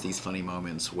 There's always these funny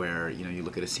moments where, you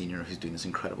look at a senior who's doing this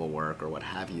incredible work or what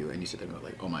have you, and you sit there and go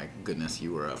like, oh my goodness,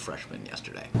 you were a freshman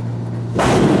yesterday.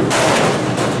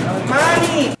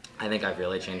 I think I've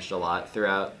really changed a lot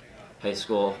throughout high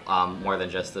school, more than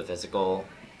just my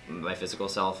physical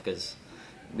self, because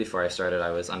before I started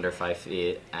I was under 5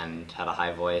 feet and had a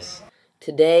high voice.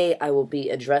 Today I will be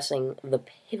addressing the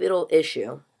pivotal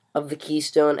issue of the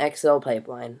Keystone XL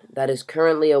pipeline that is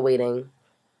currently awaiting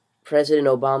President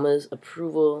Obama's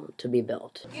approval to be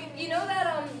built. You know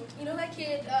that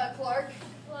kid, Clark?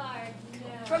 Clark,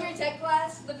 no. From your tech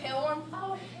class, the pale one?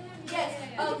 Oh, yes.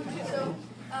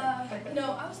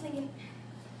 No, I was thinking.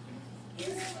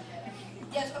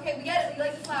 Yes, okay, we get it. We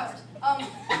like the flowers.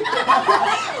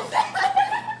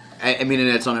 I mean, and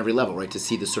it's on every level, right? To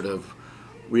see this sort of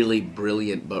really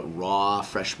brilliant but raw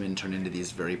freshmen turn into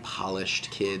these very polished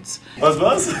kids.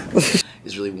 Buzz?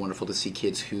 It's really wonderful to see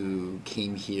kids who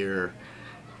came here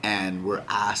and were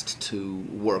asked to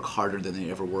work harder than they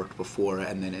ever worked before,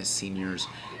 and then as seniors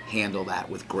handle that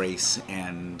with grace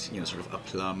and sort of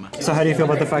aplomb. So how do you feel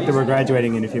about the fact that we're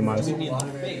graduating in a few months?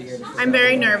 I'm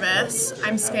very nervous.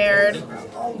 I'm scared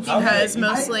because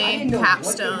mostly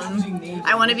capstone.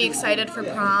 I want to be excited for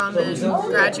prom and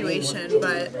graduation,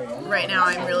 but right now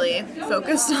I'm really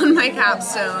focused on my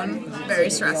capstone. Very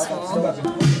stressful.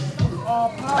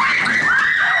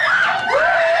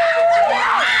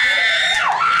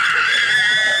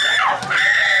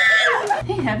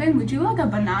 Hey Heaven, would you like a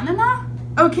banana now?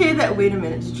 Okay, wait a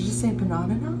minute, did you just say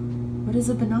banana now? What is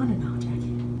a banana now,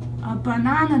 Jackie? A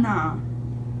banana now.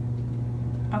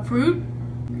 A fruit?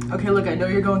 Okay, look, I know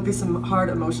you're going through some hard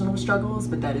emotional struggles,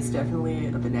 but that is definitely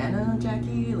a banana,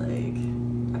 Jackie. Like,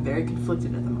 I'm very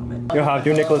conflicted at the moment. Yo, how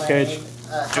do Nicolas Cage?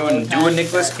 Do a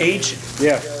Nicolas Cage?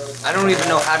 Yeah. I don't even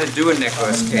know how to do a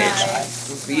Nicolas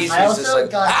Cage. The easiest is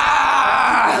like,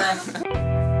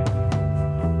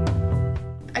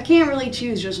 I can't really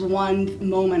choose just one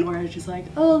moment where it's just like,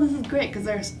 oh, this is great, because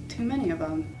there's too many of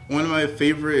them. One of my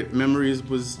favorite memories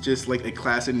was just like a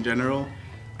class in general.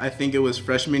 I think it was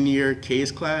freshman year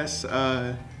K's class,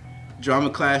 drama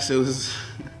class. It was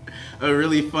a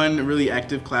really fun, really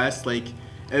active class. Like,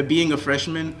 being a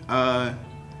freshman,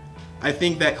 I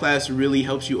think that class really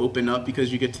helps you open up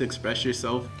because you get to express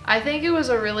yourself. I think it was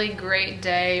a really great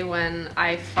day when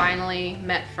I finally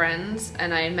met friends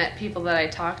and I met people that I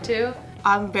talked to.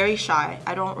 I'm very shy.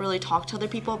 I don't really talk to other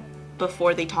people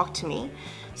before they talk to me.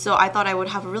 So I thought I would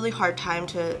have a really hard time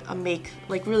to make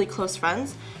like really close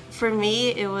friends. For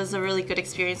me, it was a really good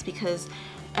experience because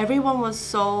everyone was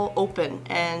so open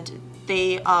and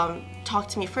they talked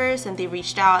to me first and they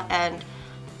reached out, and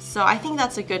so I think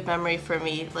that's a good memory for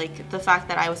me, like the fact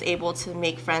that I was able to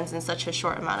make friends in such a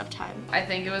short amount of time. I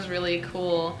think it was really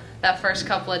cool that first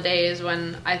couple of days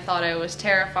when I thought I was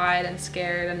terrified and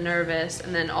scared and nervous,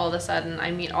 and then all of a sudden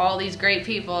I meet all these great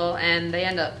people and they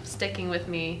end up sticking with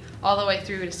me all the way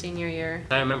through to senior year.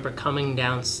 I remember coming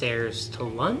downstairs to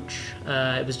lunch.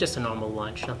 It was just a normal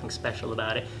lunch, nothing special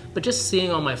about it, but just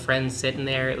seeing all my friends sitting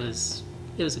there, it was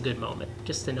a good moment,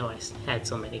 just to know I had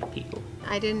so many people.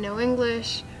 I didn't know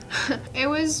English. It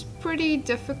was pretty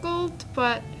difficult,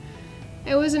 but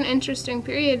it was an interesting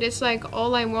period. It's like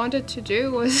all I wanted to do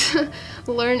was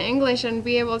learn English and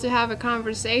be able to have a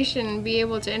conversation and be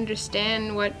able to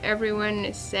understand what everyone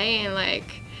is saying.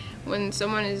 Like when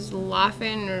someone is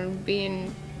laughing or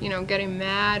being, you know, getting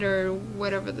mad or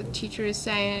whatever the teacher is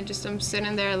saying, I'm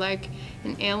sitting there like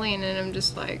an alien and I'm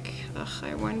just like, ugh,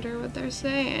 I wonder what they're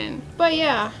saying. But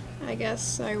yeah, I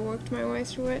guess I worked my way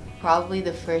through it. Probably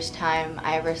the first time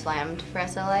I ever slammed for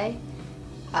SLA.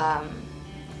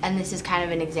 And this is kind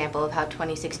of an example of how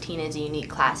 2016 is a unique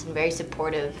class and very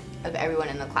supportive of everyone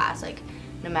in the class, like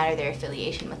no matter their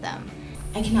affiliation with them.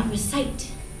 I cannot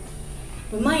recite,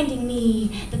 reminding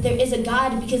me that there is a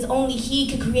God because only He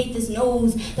could create this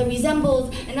nose that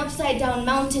resembles an upside down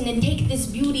mountain and take this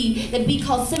beauty that we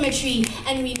call symmetry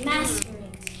and remaster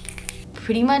it.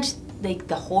 Pretty much like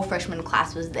the whole freshman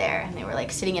class was there and they were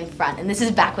like sitting in front, and this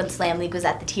is back when Slam League was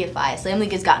at the TFI. Slam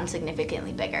League has gotten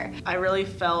significantly bigger. I really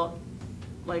felt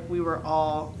like we were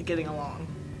all getting along,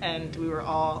 and we were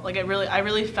all like, I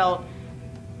really felt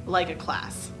like a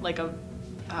class, like a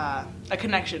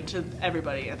connection to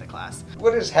everybody at the class.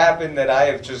 What has happened that I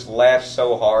have just laughed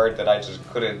so hard that I just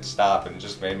couldn't stop and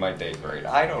just made my day great?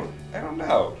 I don't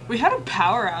know. We had a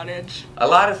power outage. A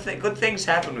lot of good things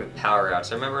happened with power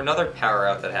outs. I remember another power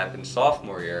out that happened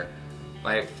sophomore year.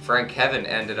 My friend Kevin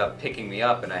ended up picking me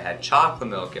up and I had chocolate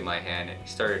milk in my hand and he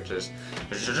started just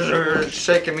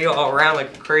shaking me all around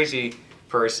like a crazy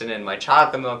person, and my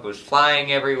chocolate milk was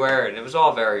flying everywhere, and it was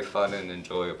all very fun and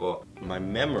enjoyable. My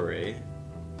memory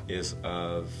is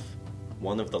of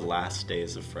one of the last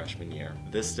days of freshman year.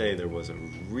 This day there was a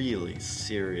really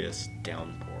serious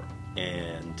downpour,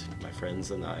 and my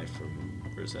friends and I from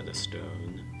Rosetta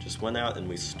Stone just went out and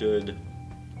we stood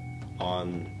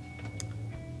on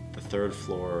the 3rd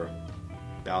floor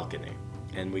balcony,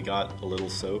 and we got a little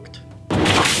soaked,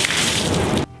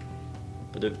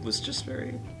 but it was just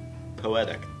very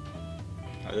poetic.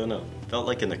 I don't know, felt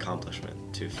like an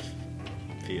accomplishment to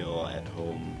feel at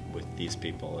home with these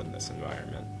people in this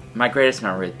environment. My greatest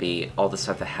memory would be all the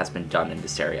stuff that has been done in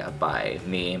this area by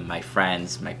me, my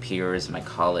friends, my peers, my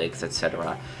colleagues,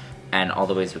 etc. And all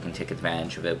the ways we can take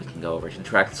advantage of it. We can go over to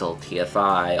Drexel,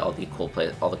 TFI, all the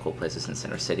cool places in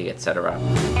Center City, etc.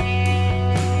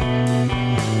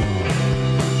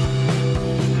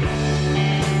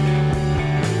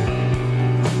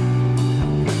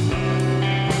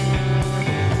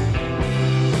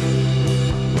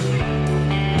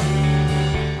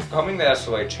 Coming to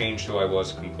SLA changed who I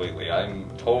was completely. I'm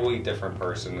a totally different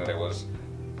person than I was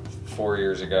 4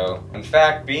 years ago. In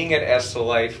fact, being at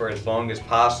SLA for as long as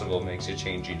possible makes you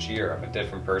change each year. I'm a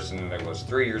different person than I was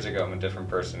 3 years ago, I'm a different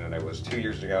person than I was 2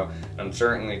 years ago, and I'm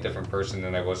certainly a different person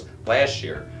than I was last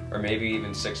year, or maybe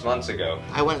even 6 months ago.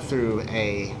 I went through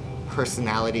a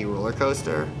personality roller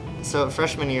coaster. So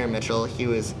freshman year, Mitchell, he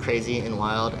was crazy and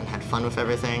wild and had fun with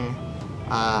everything,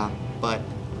 but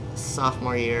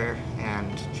sophomore year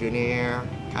and junior year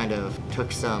kind of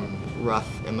took some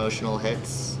rough emotional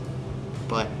hits,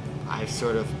 but I've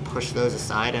sort of pushed those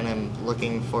aside and I'm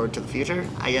looking forward to the future.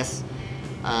 I guess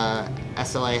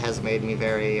SLA has made me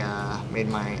made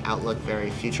my outlook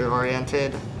very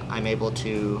future-oriented. I'm able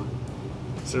to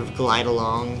sort of glide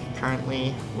along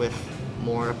currently with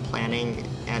more planning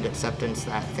and acceptance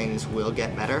that things will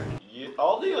get better.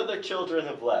 All the other children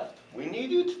have left. We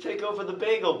need you to take over the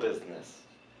bagel business.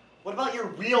 What about your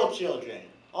real children?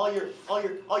 All your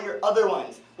other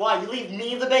ones? Why, you leave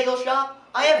me in the bagel shop?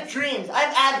 I have dreams. I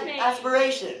have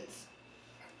aspirations.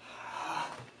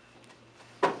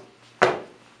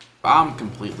 I'm a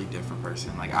completely different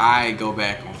person. Like, I go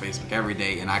back on Facebook every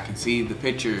day and I can see the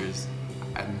pictures.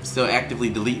 I'm still actively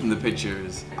deleting the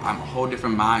pictures. I'm a whole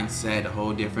different mindset, a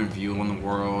whole different view on the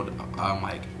world.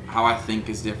 Like, how I think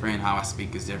is different, how I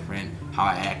speak is different, how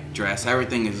I act, dress,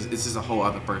 everything is, it's just a whole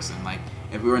other person. Like,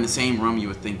 if we were in the same room, you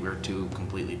would think we were two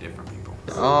completely different people.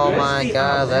 Oh my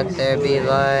god, let there be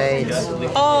light.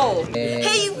 Oh!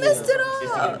 Hey, you messed it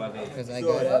up! Because I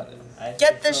gotta...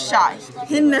 Get this shot.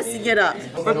 Him messing it up.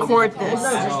 Record this.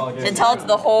 And tell it to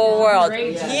the whole world.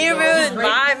 Here is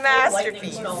my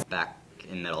masterpiece. Back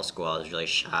in middle school, I was really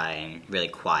shy and really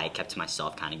quiet, kept to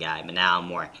myself kind of guy. But now I'm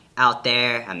more out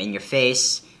there. I'm in your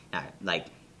face, not like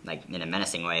in a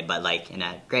menacing way, but like in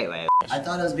a great way. I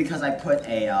thought it was because I put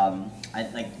a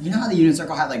you know how the unit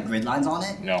circle had like grid lines on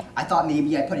it? No. I thought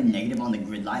maybe I put a negative on the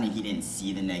grid line and he didn't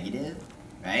see the negative,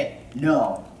 right?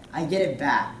 No, I get it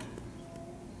back.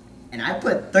 And I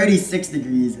put 36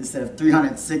 degrees instead of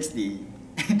 360.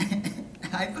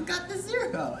 I forgot the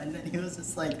 0. And then he was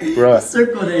just like, Bruh.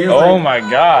 circled it. He was Oh like, my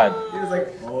god. He was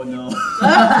like, oh no.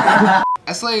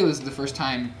 SLA was the first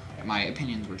time my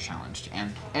opinions were challenged.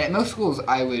 And at most schools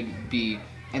I would be,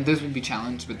 and those would be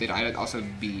challenged, but I'd also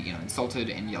be, you know, insulted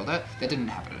and yelled at. That didn't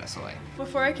happen at SLA.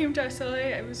 Before I came to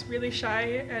SLA, I was really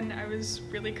shy and I was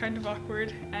really kind of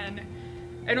awkward, and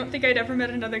I don't think I'd ever met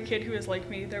another kid who was like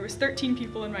me. There was 13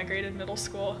 people in my grade in middle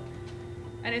school.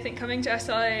 And I think coming to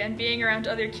SLA and being around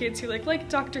other kids who like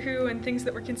Doctor Who and things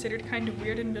that were considered kind of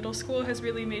weird in middle school has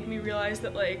really made me realize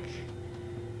that like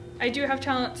I do have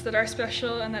talents that are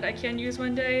special and that I can use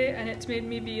one day, and it's made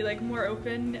me be like more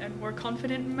open and more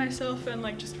confident in myself and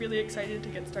like just really excited to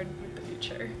get started with the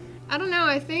future. I don't know,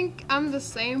 I think I'm the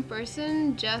same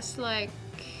person, just like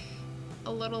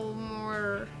a little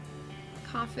more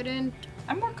confident.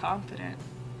 I'm more confident.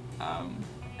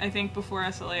 I think before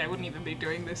SLA I wouldn't even be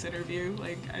doing this interview.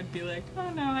 Like, I'd be like, oh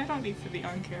no, I don't need to be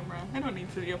on camera. I don't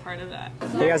need to be a part of that.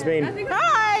 Hey Yasmin.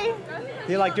 Hi!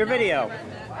 You liked your video.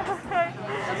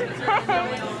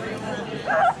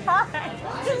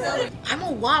 I'm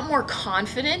a lot more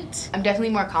confident. I'm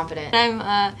definitely more confident. I'm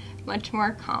a much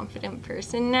more confident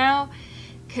person now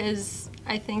because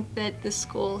I think that the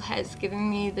school has given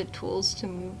me the tools to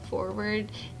move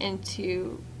forward and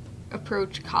to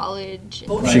approach college.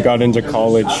 She got into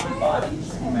college. Just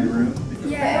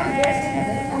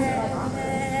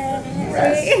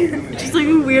like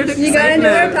a weird excitement. You got into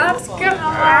her top skill.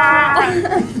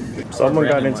 Someone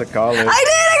got into college. I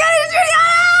got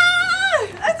into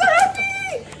Juliana! I'm so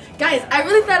happy! Guys, I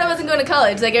really thought I wasn't going to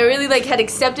college. Like, I really had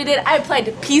accepted it. I applied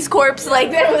to Peace Corps.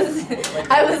 Like,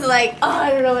 I was like, oh,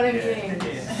 I don't know what I'm doing.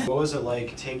 What was it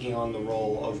like taking on the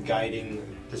role of guiding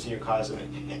the senior class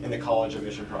in the college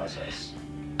admission process?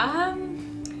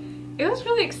 It was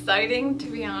really exciting, to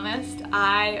be honest.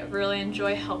 I really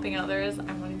enjoy helping others.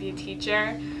 I want to be a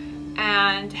teacher,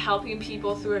 and helping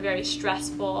people through a very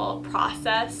stressful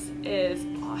process is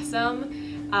awesome.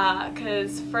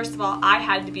 Because first of all, I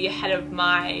had to be ahead of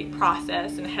my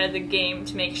process and ahead of the game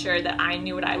to make sure that I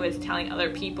knew what I was telling other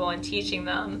people and teaching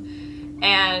them.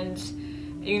 And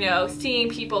you know, seeing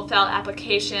people fill out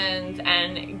applications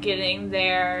and getting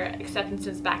their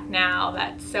acceptances back now,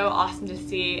 that's so awesome to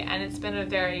see, and it's been a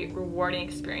very rewarding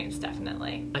experience,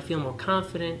 definitely. I feel more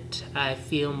confident, I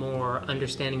feel more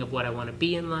understanding of what I want to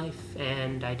be in life,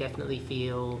 and I definitely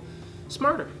feel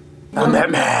smarter.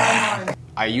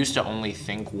 I used to only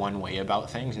think one way about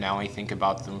things. Now I think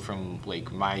about them from,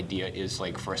 like, my idea is,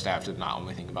 like, first I have to not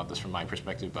only think about this from my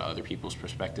perspective, but other people's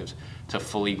perspectives to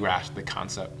fully grasp the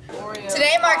concept.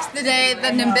 Today marks the day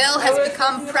that Nabil has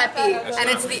become preppy, and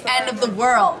it's the end of the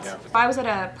world. I was at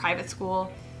a private school,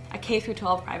 a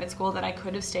K-12 private school that I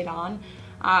could have stayed on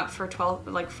for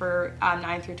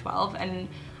 9 through 12, and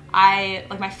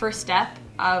my first step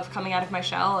of coming out of my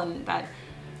shell and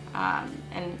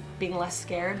being less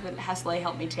scared that SLA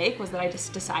helped me take was that I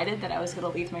just decided that I was going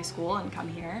to leave my school and come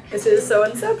here. This is so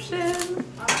Inception.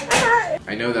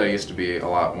 I know that I used to be a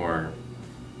lot more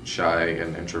shy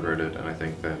and introverted, and I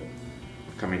think that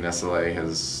coming to SLA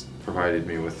has provided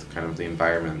me with kind of the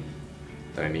environment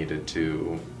that I needed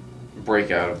to break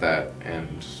out of that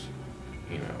and,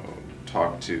 you know,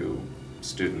 talk to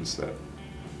students that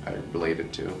I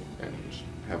related to and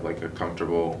have like a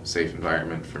comfortable, safe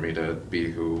environment for me to be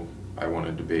who I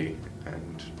wanted to be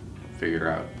and figure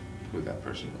out who that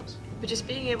person was. But just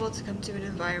being able to come to an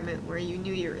environment where you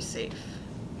knew you were safe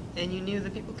and you knew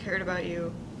that people cared about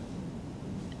you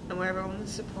and where everyone was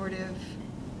supportive,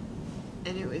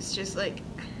 and it was just like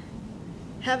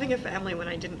having a family when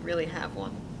I didn't really have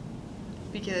one,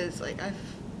 because like I've,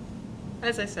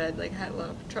 as I said, like had a lot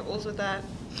of troubles with that,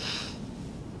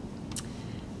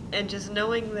 and just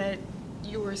knowing that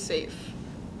you were safe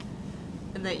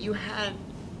and that you had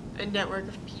a network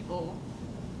of people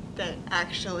that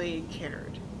actually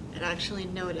cared and actually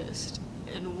noticed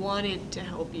and wanted to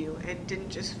help you and didn't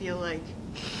just feel like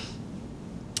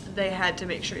they had to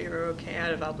make sure you were okay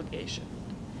out of obligation.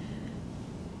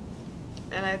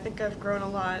 And I think I've grown a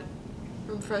lot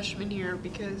from freshman year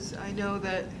because I know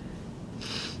that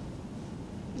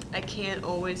I can't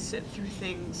always sit through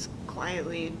things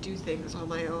quietly and do things on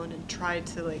my own and try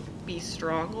to like be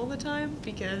strong all the time,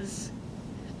 because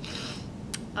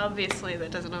obviously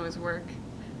that doesn't always work.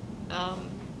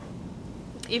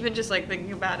 Even just like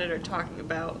thinking about it or talking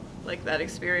about like that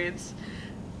experience,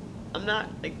 I'm not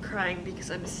like crying because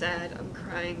I'm sad. I'm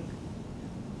crying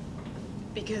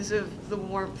because of the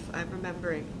warmth I'm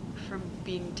remembering from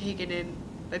being taken in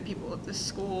by people at this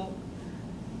school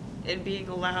and being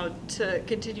allowed to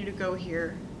continue to go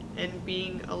here and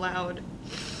being allowed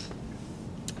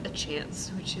a chance,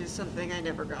 which is something I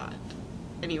never got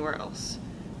anywhere else.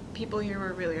 People here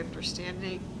were really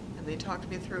understanding, and they talked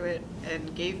me through it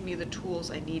and gave me the tools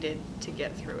I needed to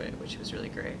get through it, which was really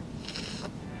great.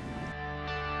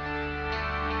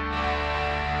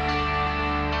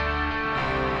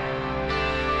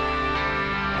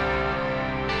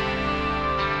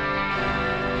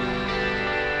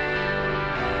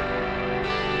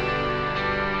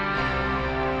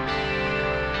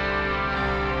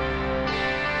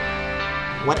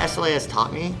 What SLA has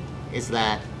taught me is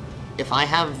that if I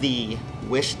have the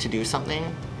wish to do something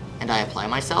and I apply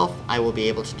myself, I will be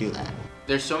able to do that.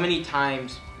 There's so many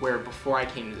times where before I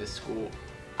came to this school,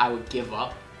 I would give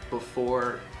up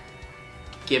before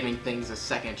giving things a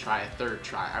second try, a third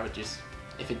try. I would just,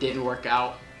 if it didn't work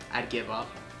out, I'd give up.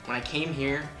 When I came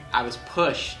here, I was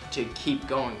pushed to keep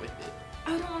going with it.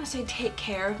 I don't want to say take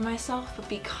care of myself, but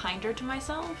be kinder to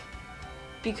myself,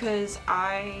 because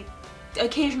I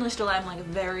occasionally still am like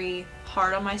very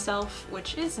hard on myself,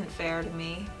 which isn't fair to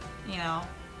me, you know.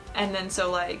 And then so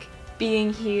like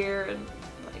being here and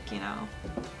like, you know,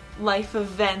 life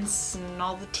events and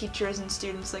all the teachers and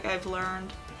students, like I've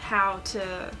learned how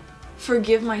to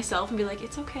forgive myself and be like,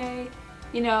 it's okay,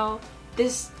 you know,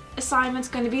 this assignment's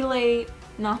gonna be late,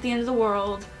 not the end of the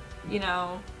world, you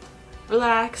know,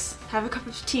 relax, have a cup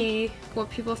of tea. What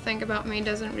people think about me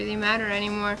doesn't really matter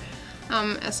anymore.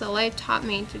 SLA taught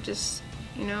me to just,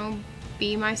 you know,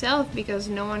 be myself, because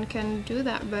no one can do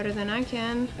that better than I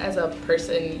can. As a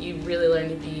person, you really learn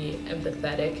to be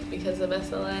empathetic because of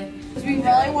SLA. We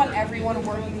really want everyone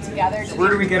working together. Where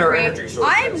do we get our energy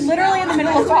sources? I'm literally in the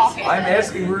middle of talking. I'm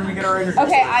asking, where do we get our energy Okay,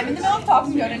 sources? I'm in the middle of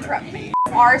talking, don't interrupt me.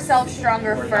 Ourselves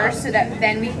stronger first, so that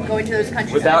then we can go into those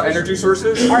countries. Without energy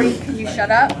sources? Can you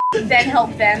shut up? Then help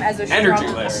them as a strong... Energy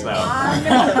less, though.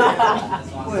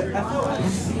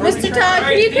 Mr. Todd,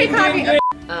 can you pick copy?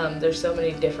 There's so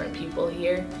many different people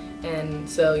here, and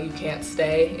so you can't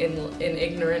stay in an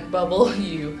ignorant bubble.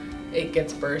 It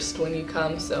gets burst when you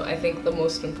come. So I think the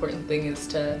most important thing is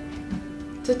to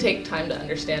take time to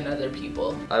understand other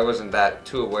people. I wasn't that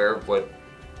too aware of what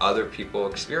other people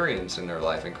experience in their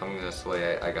life, and coming this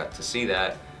way I got to see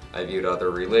that. I viewed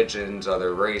other religions,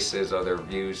 other races, other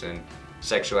views in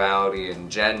sexuality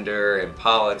and gender and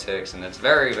politics, and that's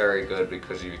very, very good,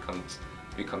 because you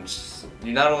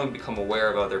you not only become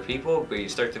aware of other people, but you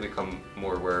start to become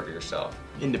more aware of yourself.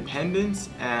 Independence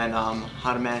and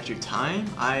how to manage your time.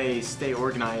 I stay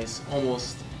organized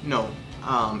almost,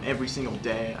 every single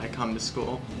day I come to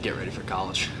school. Get ready for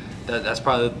college. That's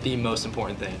probably the most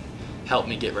important thing. Help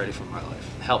me get ready for my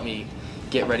life. Help me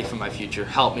get ready for my future.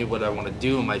 Help me what I want to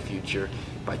do in my future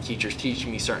by teachers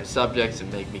teaching me certain subjects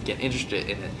and make me get interested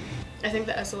in it. I think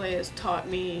the SLA has taught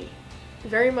me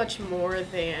very much more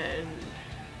than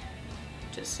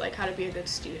just like how to be a good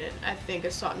student. I think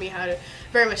it's taught me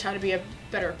very much how to be a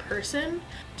better person,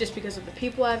 just because of the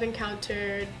people I've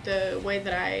encountered, the way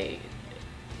that I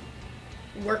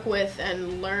work with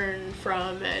and learn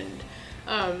from,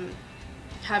 and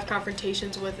have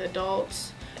confrontations with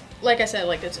adults. Like I said,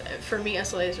 for me,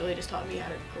 SLA has really just taught me how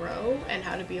to grow and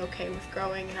how to be okay with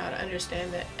growing and how to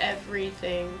understand that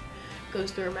everything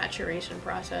goes through a maturation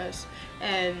process.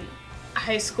 And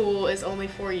high school is only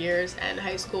 4 years, and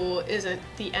high school isn't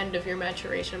the end of your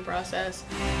maturation process.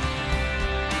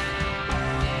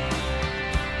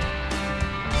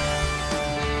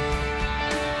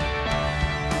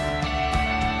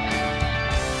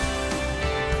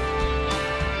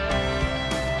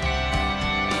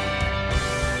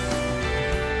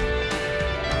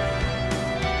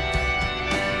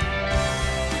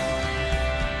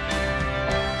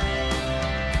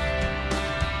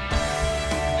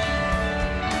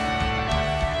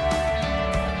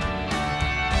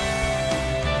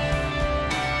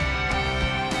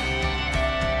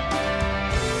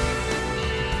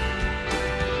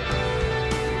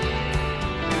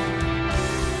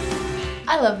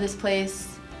 I love this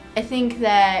place. I think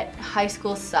that high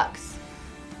school sucks.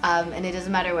 and it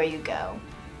doesn't matter where you go.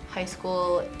 High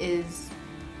school is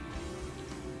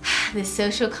this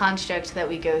social construct that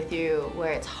we go through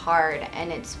where it's hard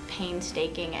and it's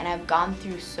painstaking, and I've gone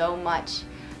through so much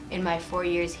in my 4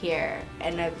 years here,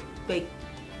 and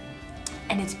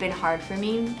and it's been hard for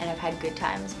me, and I've had good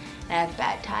times and I have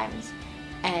bad times,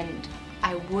 and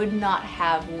I would not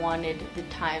have wanted the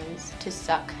times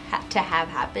to have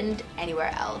happened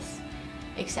anywhere else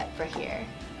except for here,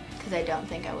 because I don't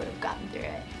think I would have gotten through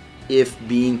it. If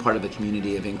being part of a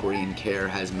community of inquiry and care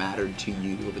has mattered to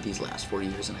you over these last 4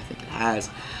 years, and I think it has,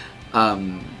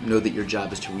 know that your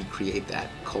job is to recreate that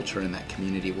culture and that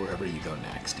community wherever you go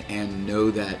next. And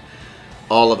know that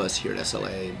all of us here at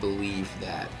SLA believe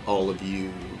that all of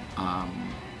you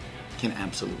can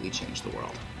absolutely change the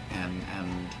world.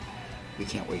 And we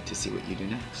can't wait to see what you do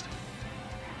next.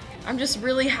 I'm just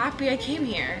really happy I came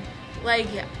here. Like,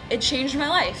 it changed my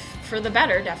life for the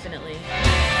better, definitely.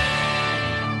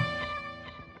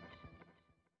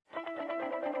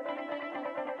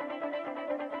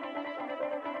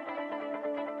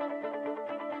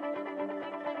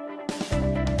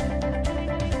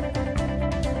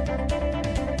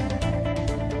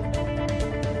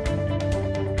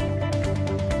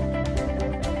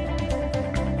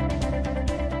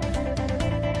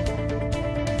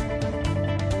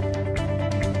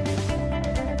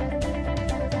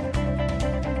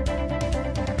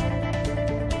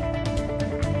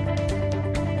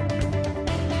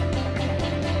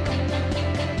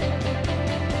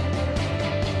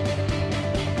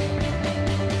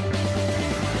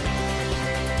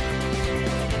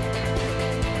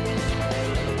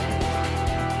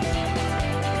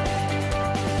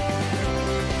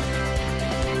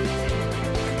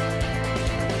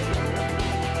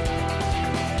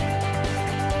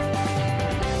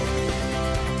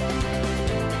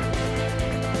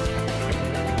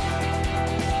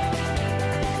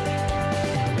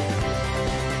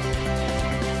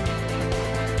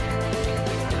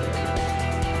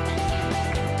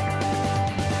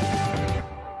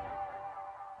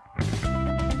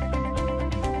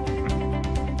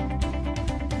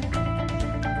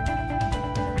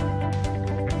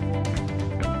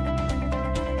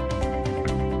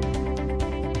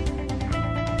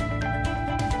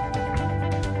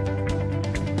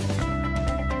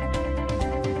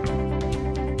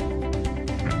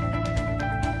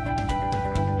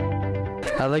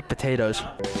 I like potatoes.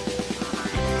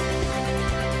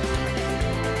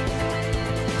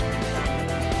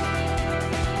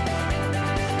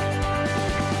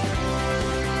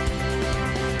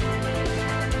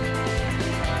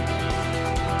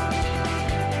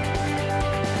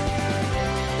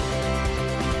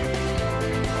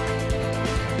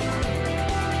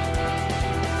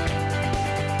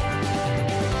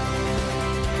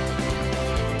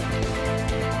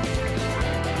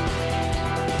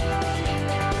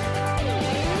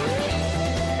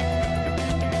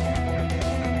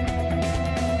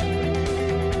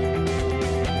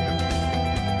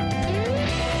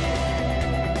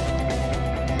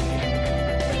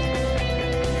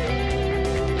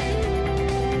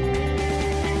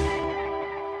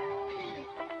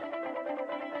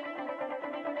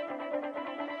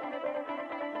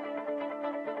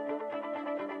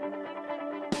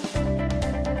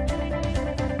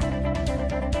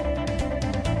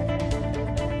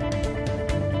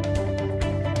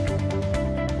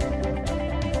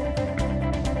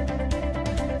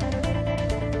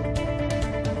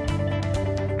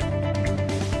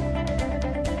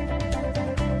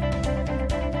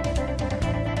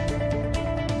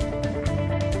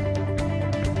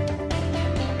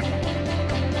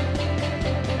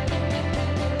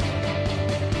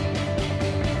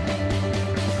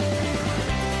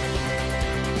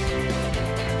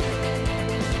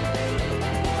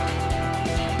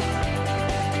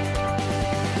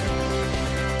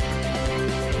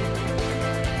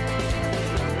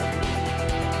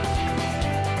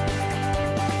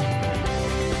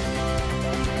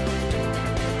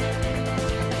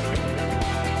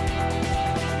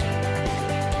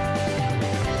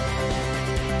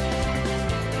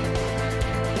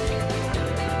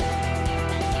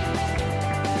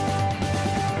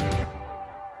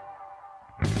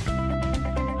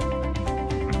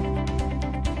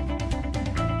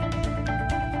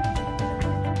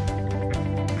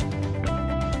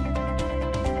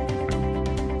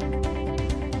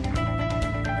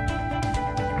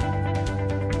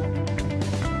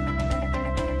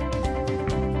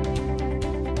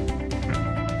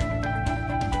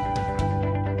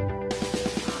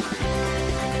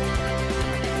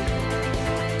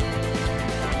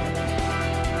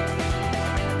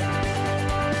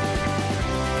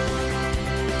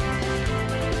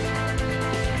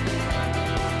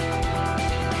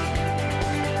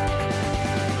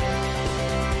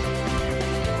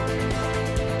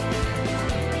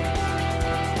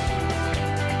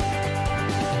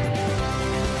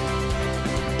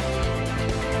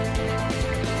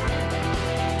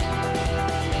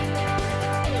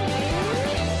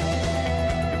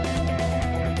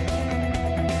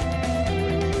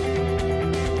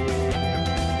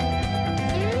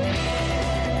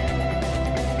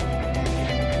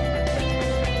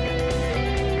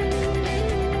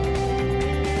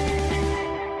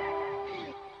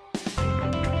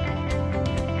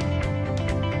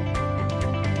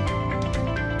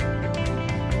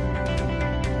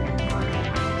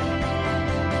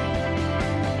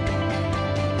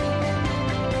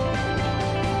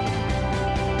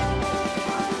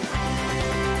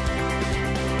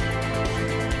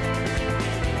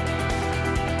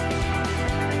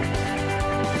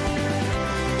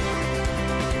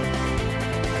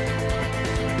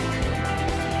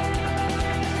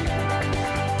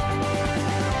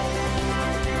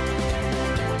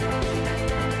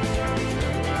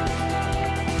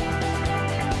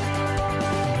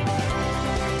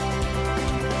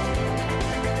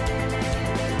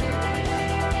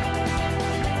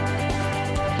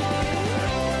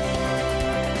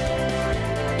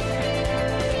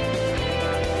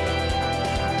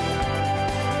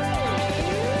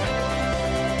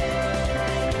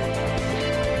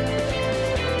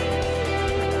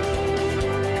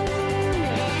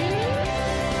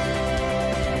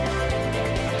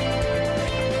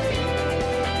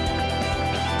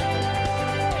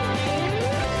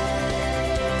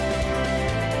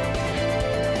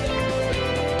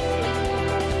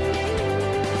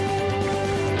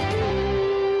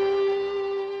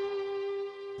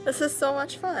 This is so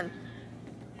much fun.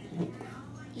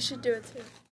 You should do it too.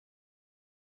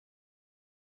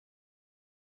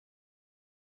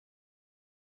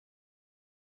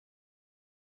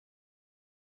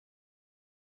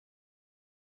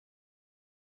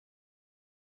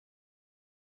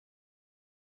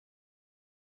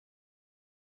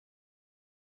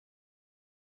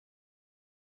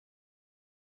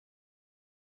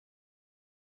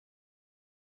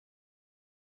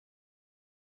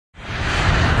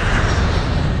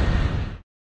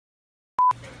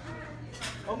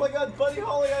 Oh my god, Buddy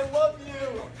Holly, I love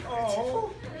you!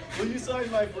 Oh, will you sign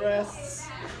my breasts?